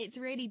it's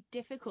really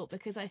difficult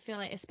because I feel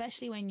like,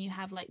 especially when you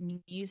have like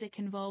music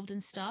involved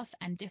and stuff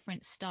and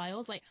different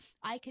styles, like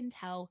I can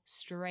tell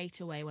straight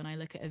away when I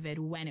look at a vid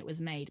when it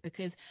was made,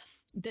 because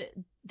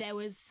there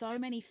was so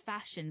many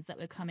fashions that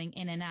were coming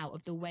in and out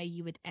of the way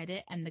you would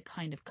edit and the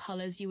kind of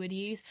colors you would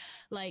use.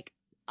 Like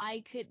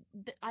I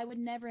would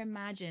never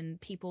imagine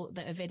people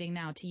that are vidding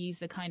now to use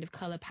the kind of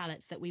color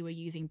palettes that we were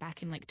using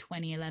back in like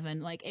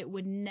 2011. Like it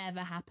would never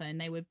happen.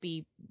 They would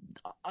be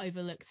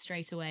overlooked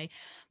straight away.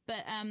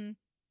 But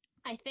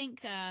I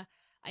think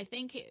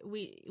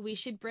we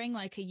should bring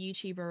like a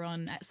YouTuber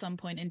on at some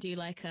point and do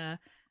like a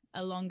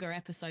longer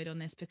episode on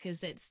this,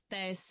 because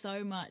there's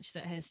so much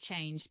that has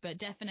changed. But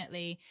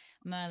definitely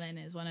Merlin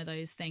is one of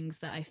those things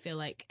that I feel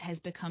like has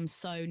become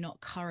so not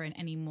current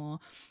anymore,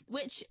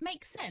 which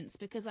makes sense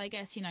because I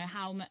guess,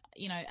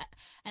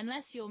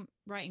 unless you're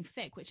writing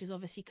fic, which is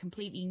obviously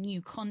completely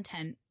new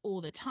content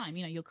all the time,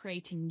 you're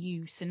creating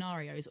new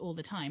scenarios all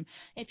the time.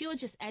 If you're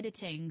just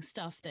editing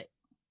stuff that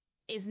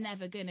is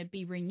never going to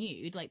be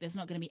renewed, like there's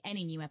not going to be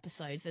any new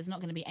episodes, there's not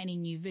going to be any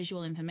new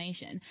visual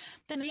information,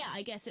 then yeah,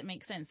 I guess it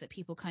makes sense that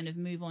people kind of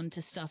move on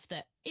to stuff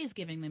that is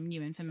giving them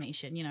new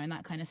information, and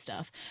that kind of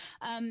stuff.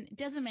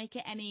 Doesn't make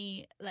it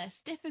any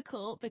less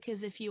difficult,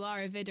 because if you are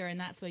a vidder and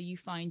that's where you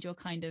find your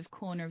kind of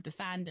corner of the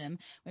fandom,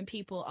 when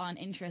people aren't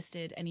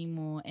interested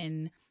anymore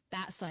in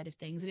that side of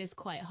things, it is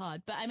quite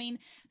hard. But I mean,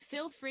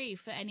 feel free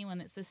for anyone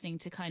that's listening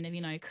to kind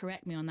of,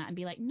 correct me on that and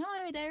be like, no,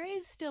 there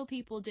is still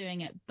people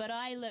doing it. But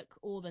I look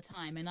all the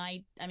time, and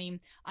I mean,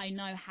 I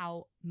know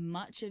how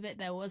much of it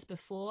there was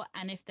before.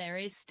 And if there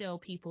is still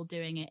people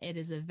doing it, it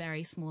is a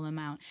very small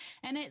amount.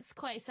 And it's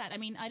quite sad. I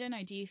mean, I don't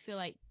know. Do you feel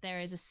like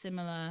there is a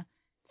similar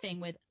thing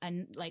with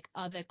like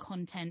other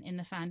content in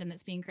the fandom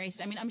that's being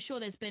created? I mean, I'm sure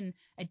there's been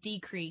a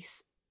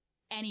decrease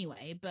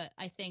anyway, but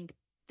I think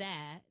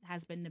there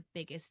has been the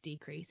biggest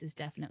decrease is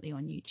definitely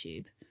on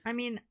YouTube. I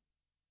mean,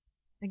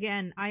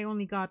 again, I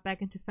only got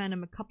back into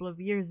fandom a couple of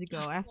years ago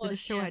after the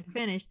show had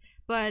finished,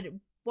 but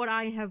what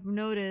I have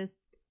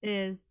noticed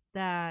is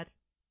that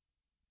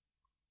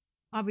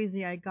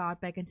obviously I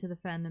got back into the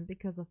fandom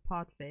because of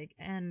Podfig,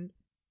 and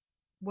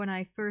when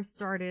I first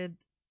started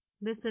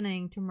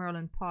listening to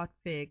Merlin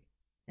Podfig,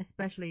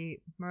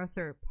 especially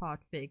Merthyr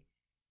Podfig,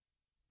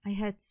 I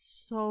had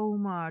so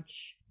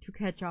much to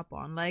catch up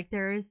on. Like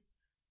there is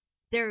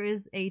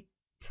a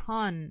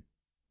ton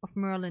of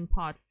Merlin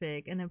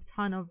Podfig and a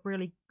ton of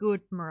really good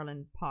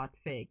Merlin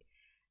Podfig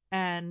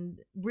and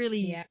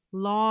really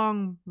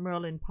long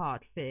Merlin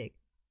Podfig.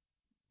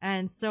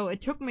 And so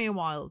it took me a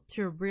while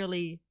to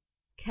really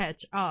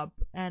catch up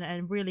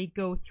and really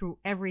go through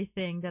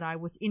everything that I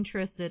was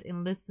interested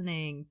in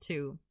listening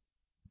to.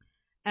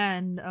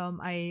 And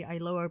I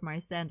lowered my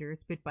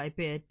standards bit by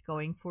bit,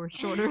 going for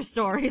shorter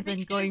stories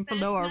and going for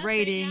lower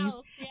ratings,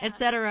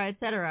 etc.,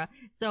 etc.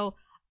 So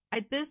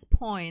at this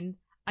point,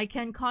 I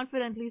can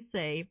confidently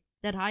say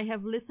that I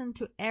have listened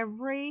to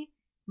every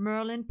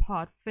Merlin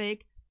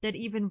Podfig that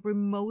even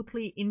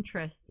remotely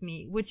interests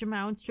me, which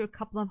amounts to a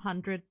couple of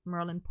hundred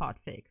Merlin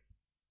Podfigs.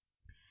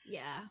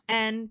 Yeah.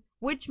 And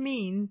which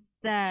means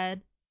that,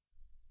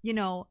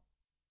 a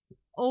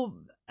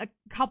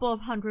couple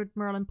of hundred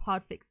Merlin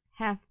Podfigs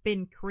have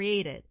been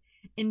created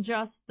in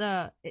just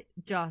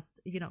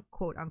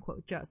quote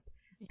unquote,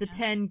 the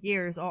 10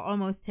 years or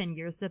almost 10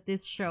 years that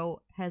this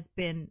show has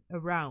been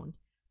around.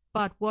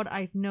 But what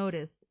I've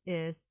noticed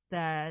is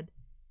that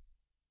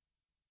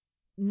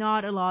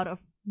not a lot of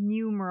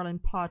new Merlin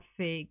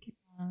Podfig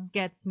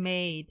gets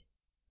made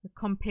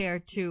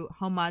compared to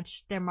how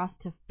much there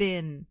must have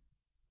been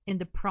in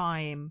the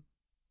prime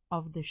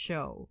of the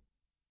show.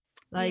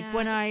 Like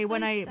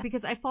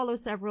because I follow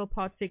several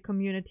podfic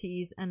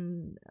communities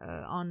and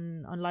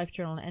on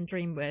LiveJournal and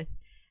Dreamwidth,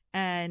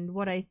 and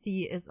what I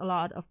see is a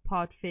lot of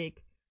podfic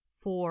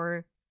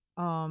for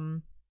a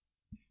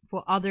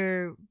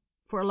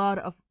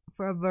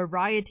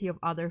variety of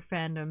other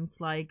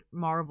fandoms, like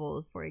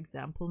Marvel, for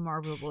example.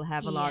 Marvel will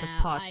have a lot of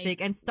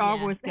podfic, and Star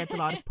Wars gets a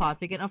lot of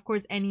podfic, and of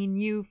course any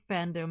new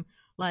fandom,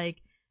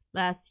 like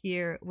last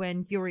year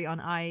when Yuri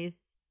on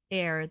Ice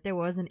aired, there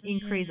was an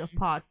increase of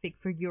podfic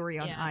for Yuri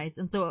on Ice,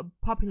 and so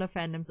popular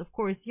fandoms, of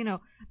course,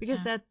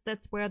 because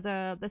that's where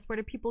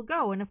the people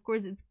go, and of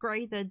course it's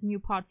great that new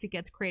podfic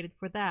gets created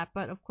for that,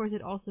 but of course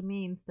it also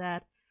means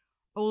that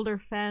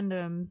older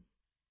fandoms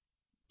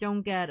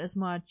don't get as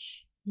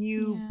much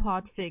new Yeah.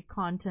 podfic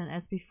content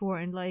as before,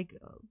 and like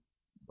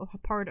a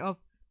part of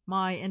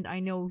my and I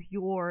know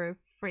your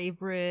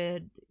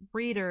favorite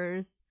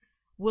readers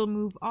will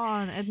move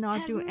on and not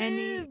Have do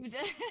any moved.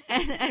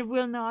 and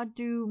will not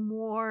do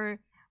more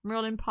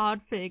Merlin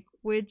podfic,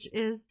 which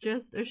is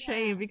just a Yeah.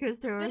 shame because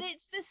But there's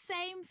it's the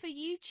same for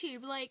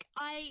YouTube. Like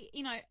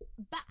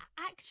but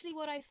actually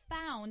what I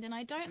found, and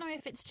I don't know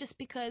if it's just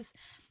because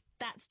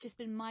that's just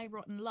been my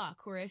rotten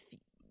luck, or if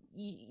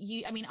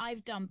I mean,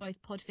 I've done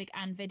both podfic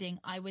and vidding.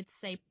 I would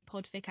say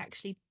podfic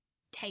actually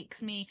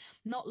takes me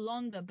not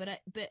longer, but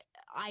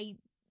I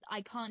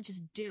can't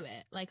just do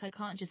it. Like, I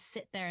can't just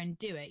sit there and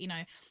do it.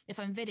 If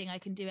I'm vidding, I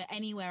can do it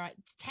anywhere.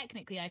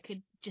 Technically, I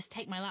could just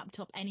take my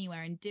laptop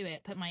anywhere and do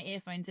it, put my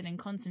earphones in and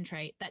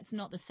concentrate. That's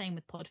not the same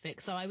with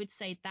podfic. So I would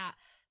say that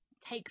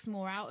takes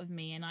more out of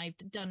me, and I've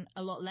done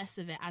a lot less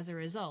of it as a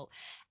result.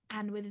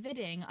 And with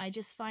vidding, I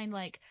just find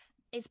like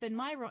it's been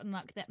my rotten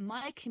luck that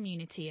my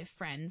community of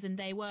friends, and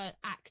they were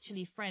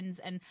actually friends,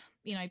 and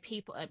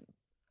people.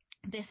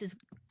 This is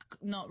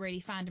not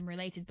really fandom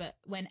related, but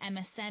when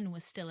MSN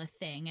was still a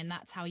thing, and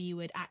that's how you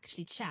would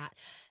actually chat,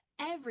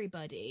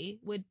 everybody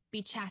would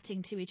be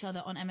chatting to each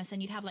other on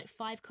MSN. You'd have like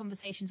 5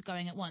 conversations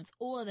going at once,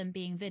 all of them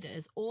being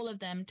vidders, all of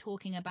them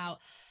talking about,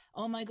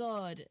 oh my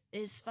God,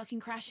 it's fucking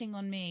crashing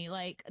on me.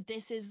 Like,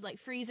 this is like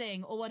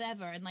freezing or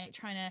whatever. And like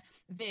trying to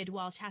vid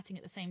while chatting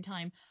at the same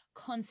time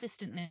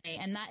consistently.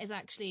 And that is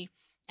actually,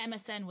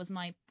 MSN was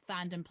my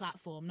fandom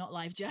platform, not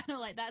LiveJournal.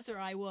 Like, that's where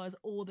I was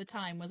all the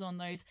time, was on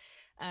those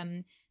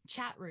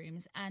chat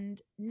rooms. And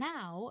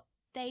now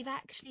they've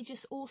actually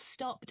just all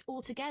stopped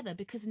altogether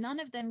because none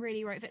of them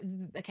really wrote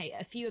fic. Okay,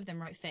 a few of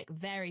them wrote fic,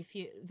 very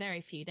few.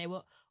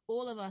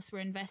 All of us were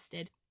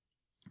invested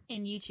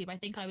in YouTube. I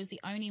think I was the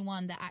only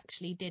one that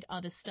actually did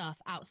other stuff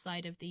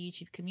outside of the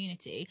YouTube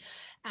community.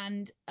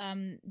 And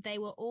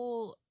they've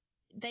all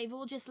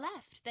just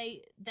left.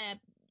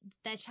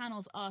 Their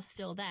channels are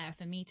still there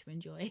for me to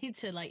enjoy,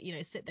 to like,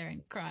 sit there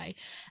and cry.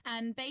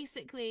 And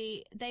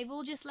basically they've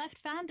all just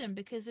left fandom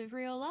because of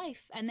real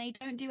life, and they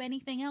don't do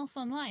anything else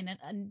online.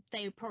 And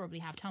they probably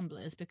have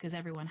Tumblrs because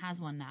everyone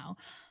has one now,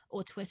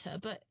 or Twitter.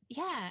 But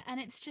yeah, and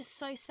it's just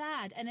so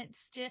sad.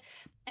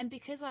 And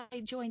because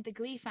I joined the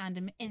Glee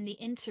fandom in the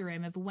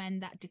interim of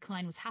when that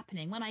decline was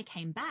happening, when I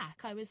came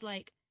back, I was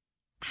like,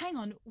 hang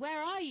on,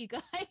 where are you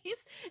guys?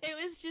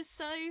 It was just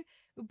so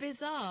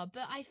bizarre.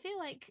 But I feel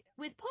like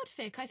with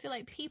podfic, I feel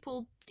like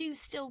people do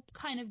still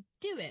kind of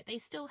do it. They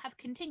still have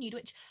continued,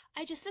 which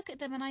I just look at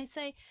them and I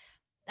say,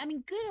 I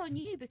mean, good on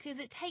you, because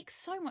it takes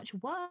so much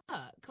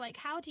work. Like,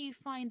 how do you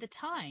find the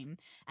time?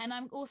 And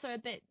I'm also a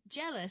bit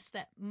jealous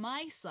that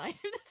my side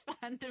of the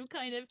fandom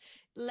kind of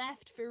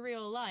left for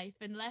real life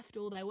and left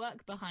all their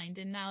work behind,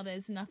 and now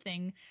there's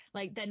nothing,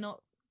 like, they're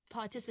not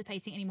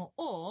participating anymore,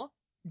 or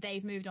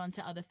they've moved on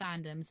to other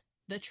fandoms.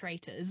 The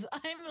traitors.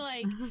 I'm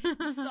like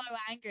so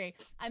angry.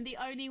 I'm the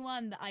only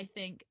one that I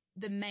think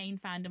the main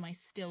fandom I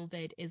still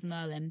vid is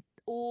Merlin.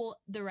 All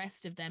the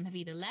rest of them have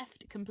either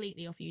left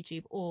completely off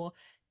YouTube, or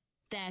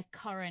their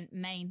current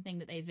main thing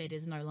that they vid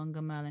is no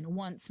longer Merlin.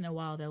 Once in a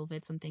while they'll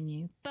vid something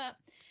new. But,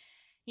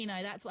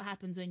 that's what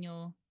happens when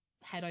you're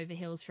head over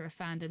heels for a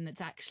fandom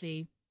that's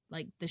actually,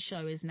 like, the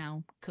show is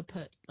now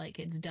kaput, like,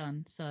 it's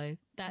done. So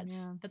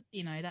that's,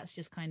 that's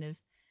just kind of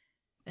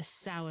a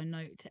sour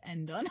note to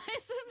end on, I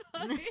suppose.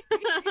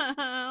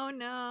 Oh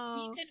no.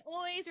 You can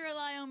always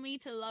rely on me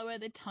to lower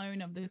the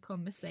tone of the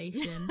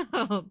conversation.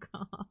 Oh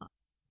god.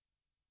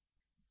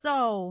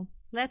 So,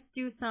 let's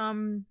do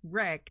some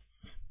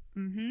recs.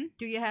 Mm-hmm.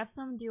 Do you have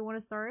some? Do you want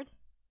to start?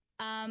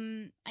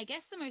 I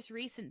guess the most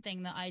recent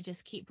thing that I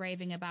just keep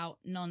raving about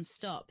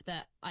non-stop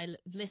that I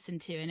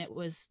listened to, and it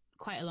was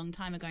quite a long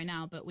time ago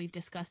now, but we've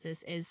discussed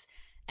this, is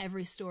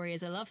Every Story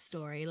is a Love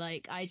Story.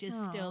 Like, I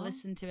just still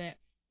listen to it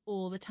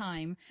all the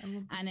time. I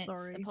love the And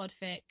story. it's a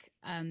podfic.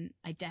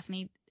 I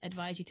definitely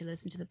advise you to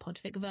listen to the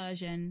podfic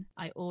version.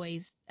 I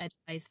always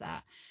advise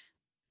that.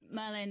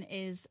 Merlin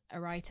is a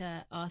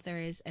writer, Arthur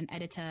is an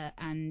editor,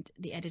 and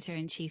the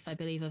editor-in-chief, I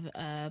believe, of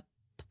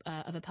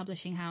a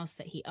publishing house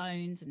that he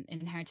owns and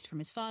inherited from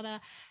his father.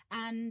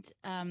 And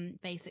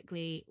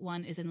basically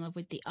one is in love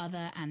with the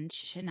other and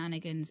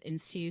shenanigans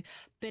ensue.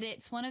 But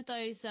it's one of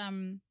those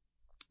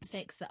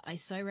fics that I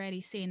so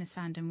rarely see in this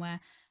fandom, where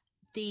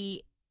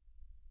the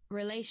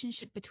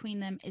relationship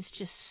between them is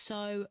just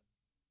so,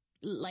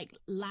 like,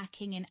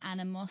 lacking in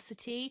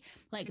animosity.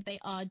 Like, they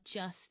are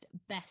just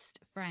best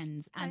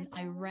friends, and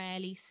I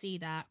rarely see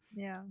that.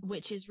 Yeah.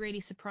 Which is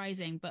really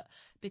surprising. But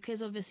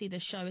because obviously the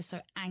show is so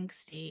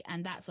angsty,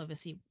 and that's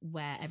obviously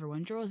where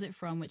everyone draws it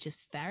from, which is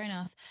fair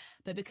enough,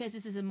 but because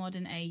this is a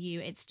modern AU,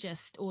 it's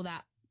just all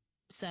that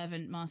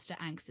servant master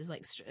angst is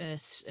like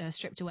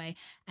stripped away,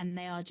 and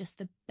they are just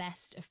the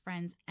best of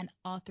friends. And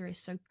Arthur is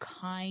so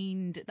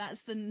kind.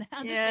 That's the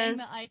other thing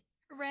that I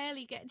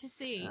rarely get to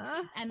see.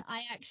 And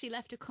I actually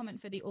left a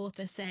comment for the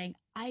author saying,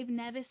 I've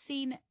never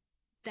seen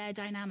their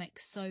dynamic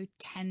so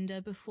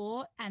tender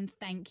before, and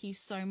thank you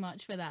so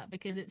much for that,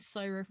 because it's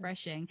so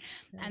refreshing.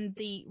 And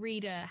the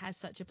reader has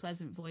such a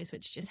pleasant voice,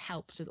 which just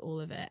helps with all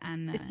of it.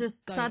 And it's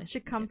just such a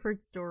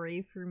comfort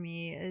story for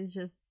me. It's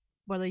just,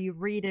 whether you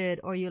read it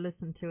or you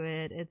listen to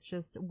it, it's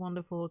just a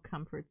wonderful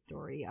comfort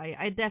story.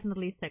 I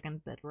definitely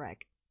second that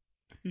rec.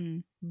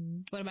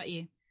 What about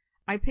you?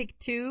 I picked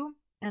two,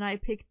 and I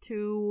picked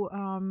two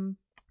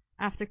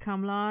After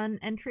Kamlan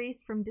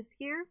entries from this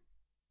year.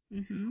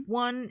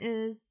 One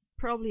is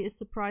probably a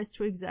surprise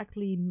to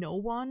exactly no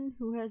one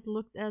who has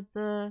looked at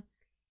the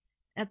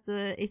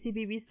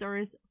ACBB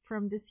stories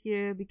from this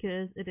year,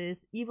 because it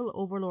is Evil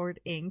Overlord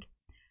Inc.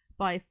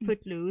 by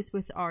Footloose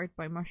with art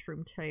by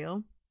Mushroom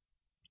Tail.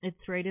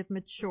 It's rated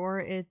mature.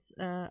 It's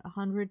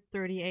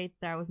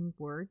 138,000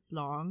 words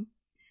long,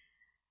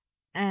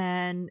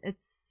 and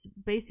it's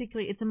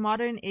a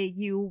modern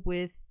AU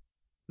with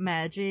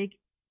magic,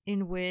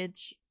 in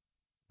which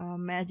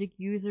magic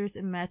users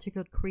and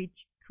magical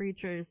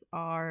creatures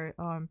are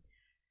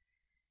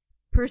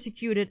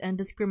persecuted and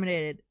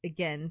discriminated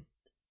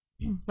against.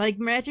 Like,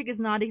 magic is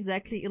not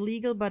exactly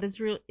illegal, but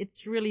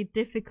it's really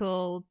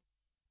difficult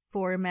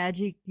for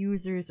magic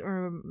users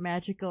or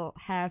magical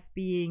half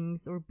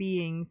beings or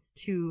beings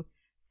to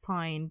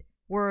find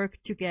work,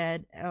 to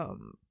get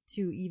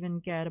to even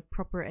get a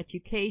proper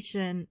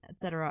education,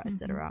 etc.,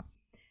 etc.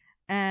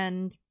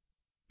 And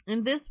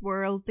in this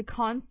world, the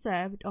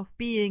concept of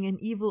being an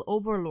evil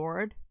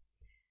overlord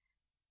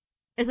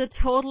is a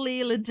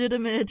totally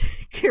legitimate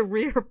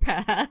career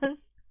path.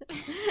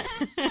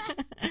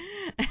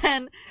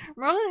 And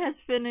Merlin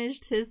has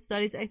finished his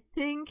studies. I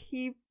think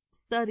he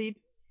studied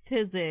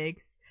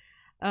physics.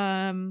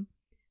 And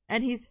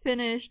he's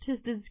finished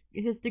his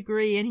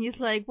degree, and he's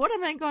like, what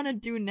am I gonna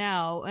do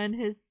now? And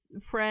his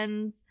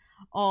friends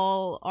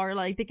all are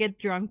like, they get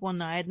drunk one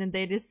night and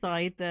they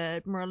decide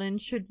that Merlin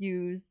should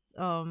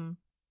become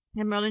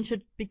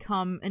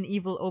an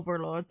evil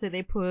overlord. So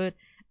they put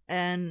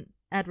an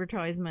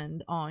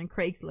advertisement on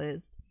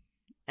Craigslist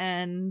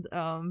and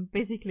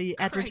basically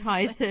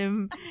advertise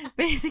him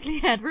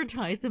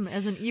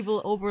as an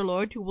evil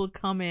overlord who will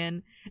come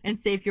in and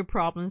save your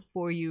problems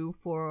for you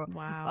for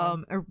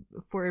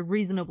a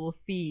reasonable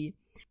fee.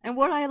 And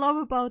what I love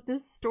about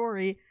this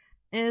story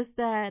is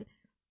that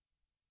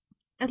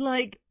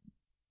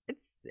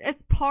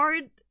it's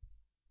part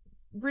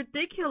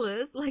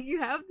ridiculous. Like, you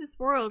have this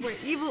world where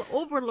evil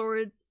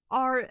overlords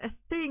are a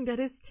thing that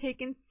is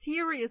taken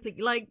seriously.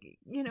 Like,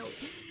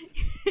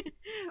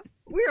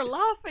 we're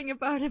laughing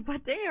about it,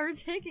 but they are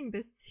taking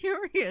this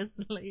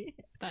seriously.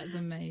 That's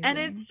amazing. And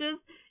it's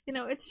just,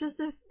 it's just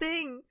a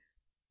thing,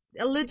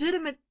 a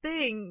legitimate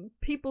thing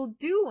people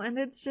do, and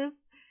it's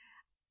just,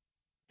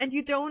 and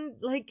you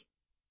don't, like,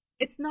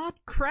 it's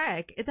not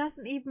crack. It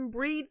doesn't even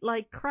read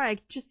like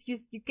crack. Just you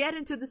get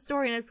into the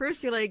story, and at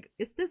first you're like,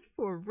 is this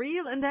for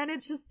real? And then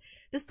it's just,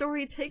 the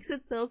story takes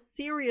itself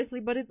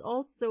seriously, but it's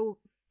also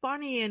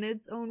funny in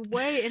its own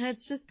way, and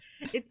it's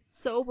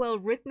so well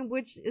written,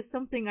 which is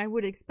something I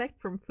would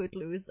expect from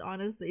Footloose,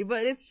 honestly.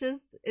 But it's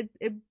just, it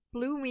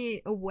blew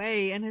me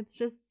away, and it's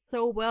just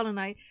so well. And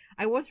I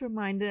was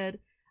reminded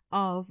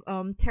of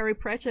Terry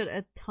Pratchett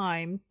at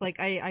times. Like,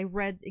 I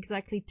read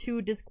exactly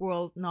 2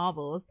 Discworld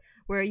novels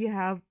where you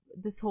have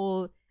this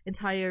whole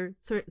entire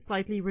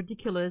slightly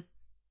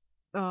ridiculous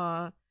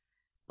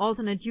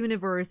alternate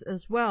universe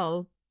as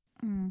well.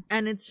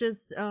 And it's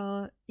just,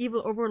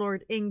 Evil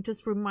Overlord Inc.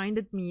 just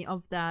reminded me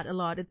of that a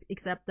lot.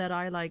 Except that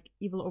I like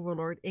Evil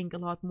Overlord Inc. a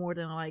lot more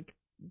than I like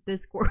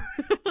Discworld.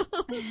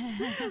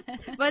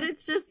 But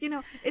it's just,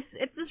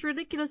 it's this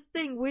ridiculous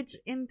thing, which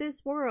in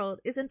this world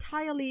is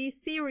entirely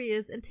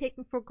serious and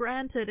taken for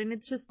granted, and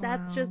it's just,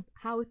 that's just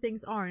how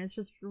things are, and it's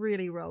just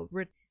really well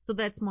written. So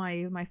that's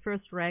my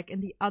first rec,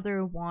 and the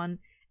other one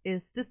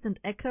is Distant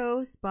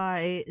Echoes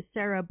by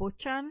Sarah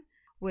Bochan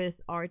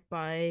with art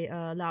by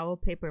Lao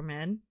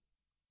Paperman.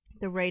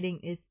 The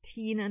rating is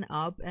teen and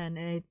up, and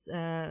it's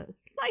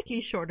slightly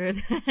shorter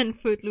than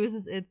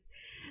Footloose's. It's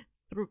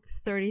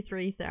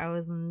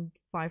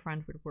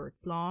 33,500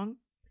 words long.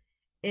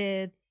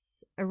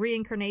 It's a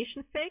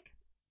reincarnation fic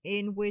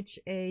in which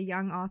a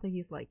young author,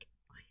 he's like,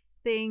 I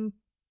think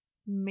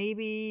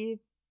maybe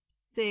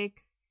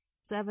 6,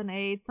 7,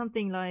 8,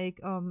 something like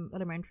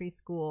elementary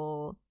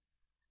school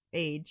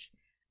age.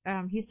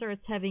 He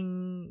starts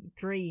having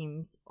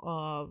dreams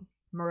of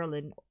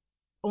Merlin,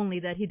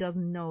 only that he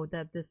doesn't know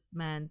that this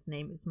man's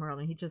name is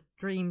Merlin. He just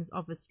dreams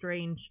of a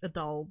strange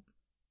adult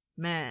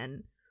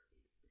man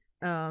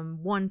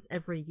once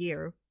every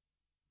year.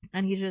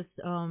 And he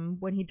just,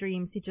 when he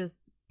dreams, he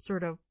just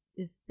sort of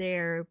is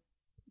there.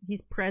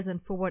 He's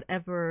present for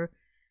whatever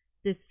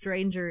this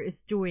stranger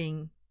is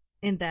doing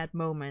in that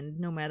moment,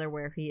 no matter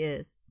where he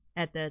is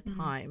at that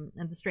time.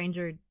 And the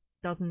stranger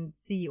doesn't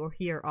see or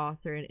hear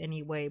Arthur in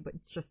any way, but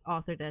it's just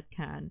Arthur that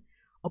can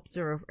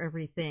observe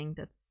everything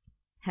that's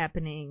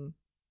happening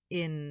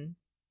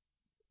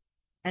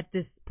at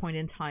this point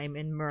in time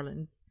in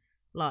Merlin's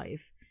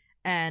life.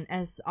 And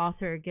as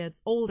Arthur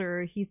gets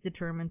older, he's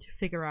determined to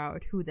figure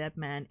out who that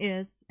man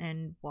is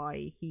and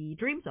why he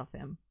dreams of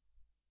him.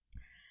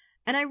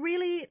 And I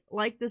really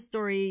like this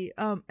story,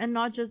 and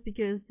not just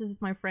because this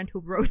is my friend who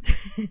wrote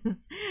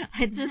this.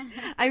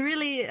 I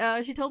really,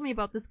 she told me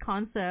about this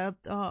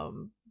concept,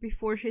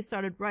 before she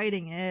started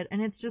writing it,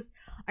 and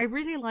I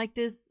really like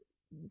this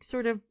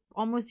sort of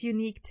almost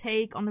unique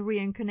take on the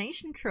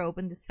reincarnation trope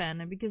in this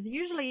fandom, because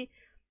usually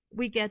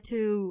we get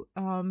to,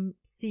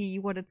 see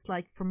what it's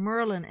like for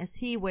Merlin as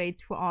he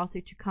waits for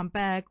Arthur to come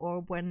back,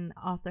 or when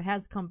Arthur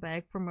has come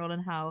back, for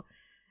Merlin for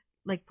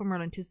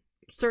Merlin to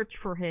search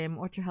for him,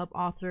 or to help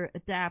Arthur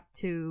adapt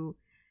to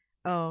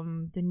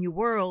the new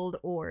world,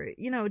 or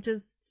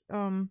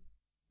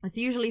it's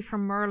usually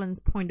from Merlin's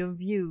point of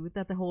view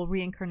that the whole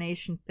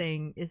reincarnation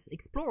thing is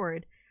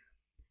explored.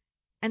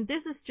 And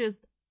this is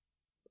just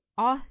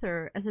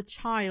Arthur as a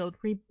child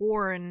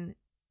reborn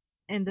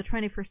in the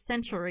 21st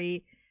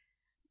century,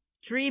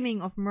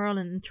 dreaming of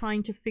Merlin and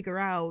trying to figure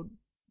out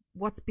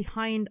what's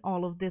behind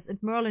all of this,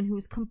 and Merlin,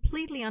 who's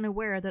completely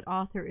unaware that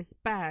Arthur is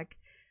back,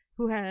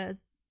 who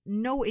has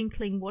no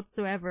inkling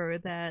whatsoever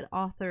that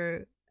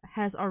Arthur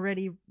has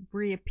already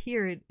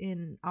reappeared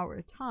in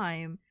our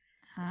time.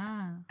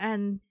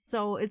 And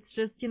so it's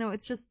just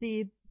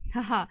the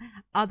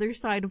other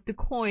side of the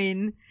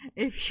coin,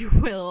 if you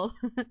will.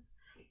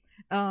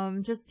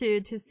 Just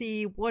to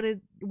see what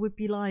it would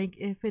be like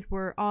if it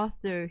were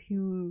Arthur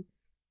who,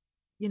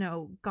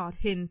 got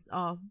hints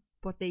of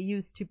what they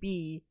used to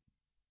be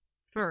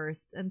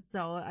first. And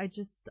so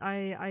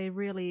I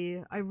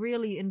really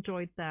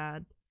enjoyed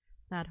that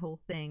whole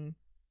thing.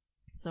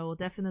 So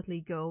definitely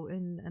go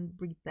and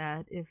read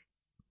that if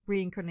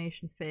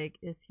reincarnation fic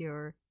is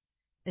your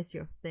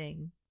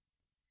thing.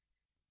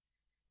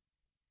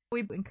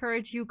 We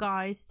encourage you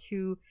guys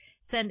to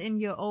send in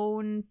your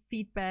own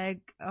feedback,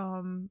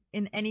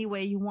 in any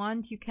way you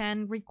want. You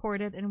can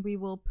record it and we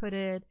will put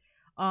it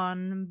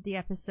on the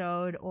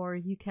episode, or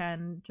you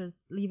can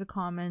just leave a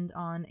comment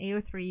on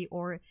AO3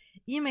 or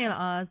email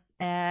us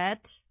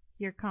at,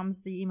 here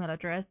comes the email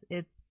address,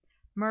 it's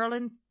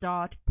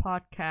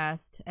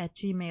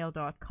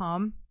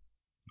merlins.podcast@gmail.com.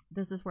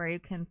 This is where you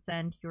can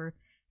send your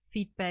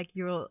feedback,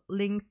 your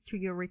links to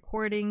your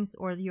recordings,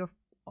 or your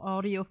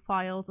audio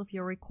files of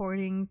your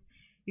recordings.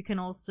 You can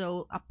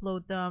also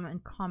upload them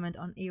and comment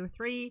on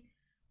AO3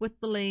 with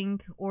the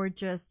link, or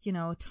just,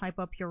 type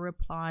up your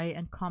reply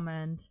and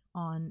comment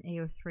on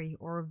AO3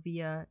 or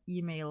via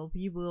email.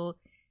 We will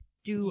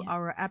do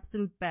our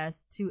absolute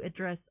best to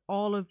address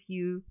all of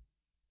you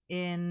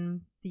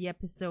in the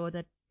episode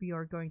that we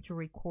are going to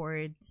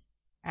record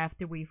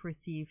after we've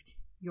received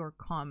your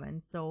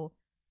comments. So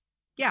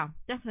yeah,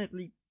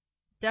 definitely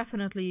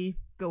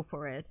go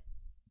for it.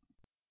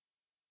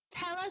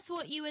 Tell us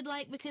what you would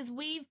like, because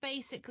we've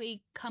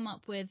basically come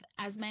up with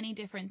as many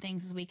different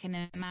things as we can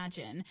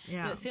imagine.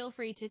 Yeah. But feel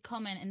free to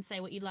comment and say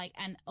what you'd like.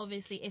 And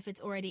obviously, if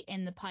it's already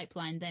in the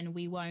pipeline, then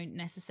we won't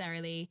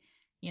necessarily,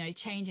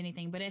 change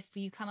anything. But if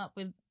you come up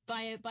with,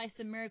 by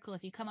some miracle,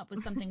 if you come up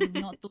with something we've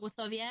not thought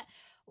of yet,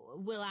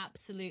 we'll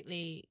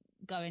absolutely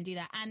go and do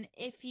that. And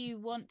if you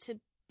want to,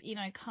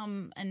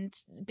 come and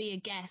be a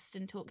guest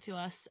and talk to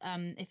us,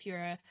 if you're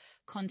a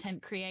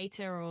content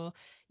creator, or,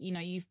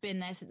 you've been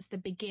there since the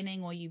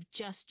beginning, or you've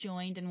just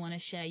joined and want to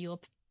share your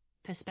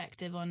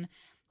perspective on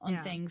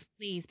things,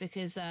 please,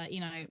 because,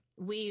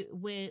 we're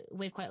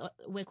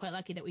quite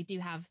lucky that we do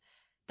have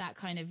that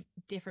kind of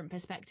different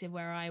perspective,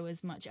 where I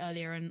was much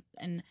earlier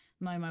and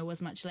Momo was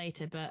much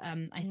later. But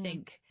I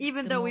think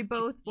even though we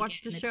both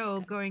watched the show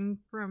going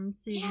from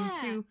season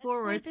 2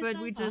 forwards, so but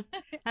we just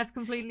have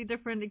completely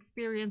different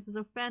experiences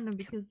of fandom,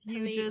 because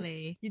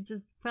you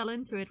just fell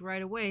into it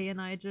right away, and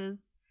I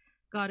just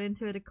got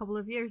into it a couple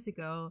of years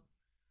ago.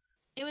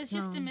 It was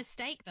just a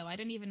mistake, though. I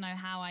don't even know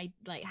how I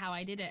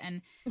did it,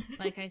 and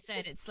like I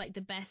said, it's like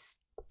the best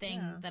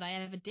thing that I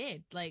ever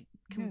did, like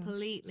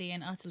completely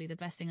and utterly the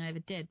best thing I ever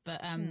did.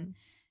 But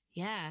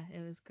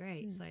it was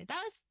great. So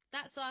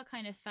that's our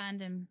kind of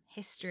fandom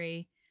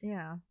history.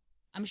 Yeah.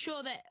 I'm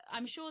sure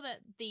that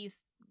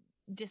these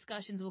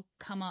discussions will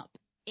come up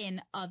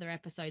in other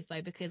episodes,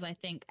 though, because I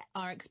think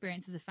our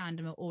experiences of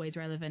fandom are always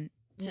relevant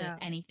to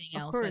anything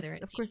else.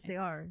 Of course they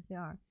are.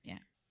 Yeah.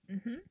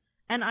 Mm-hmm.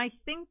 And I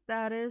think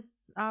that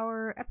is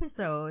our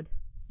episode.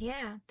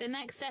 Yeah. The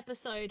next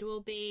episode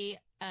will be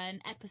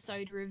an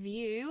episode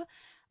review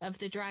of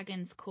The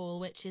Dragon's Call,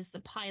 which is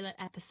the pilot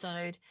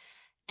episode,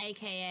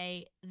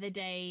 aka the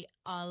day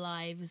our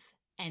lives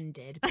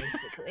ended,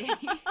 basically.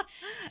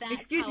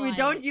 Excuse me,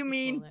 don't you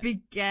mean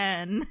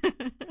began?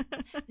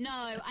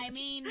 No, I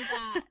mean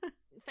that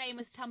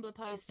famous Tumblr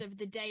post of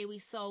the day we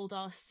sold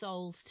our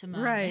souls to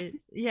Merlin. Right.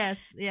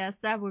 Yes, that's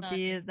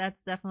definitely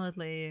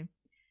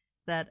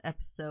that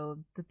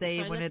episode, the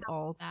day when it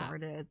all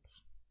started,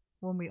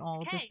 when we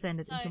all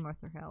descended into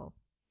Mother Hell.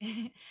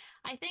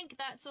 I think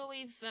that's all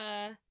we've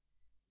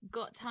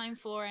got time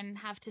for and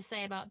have to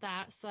say about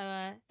that.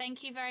 So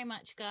thank you very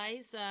much,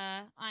 guys.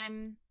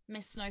 I'm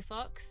Miss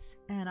Snowfox.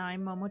 And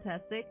I'm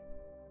Momotastic.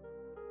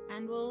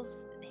 And we'll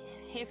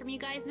hear from you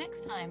guys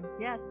next time.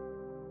 Yes.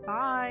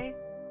 Bye.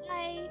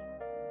 Bye.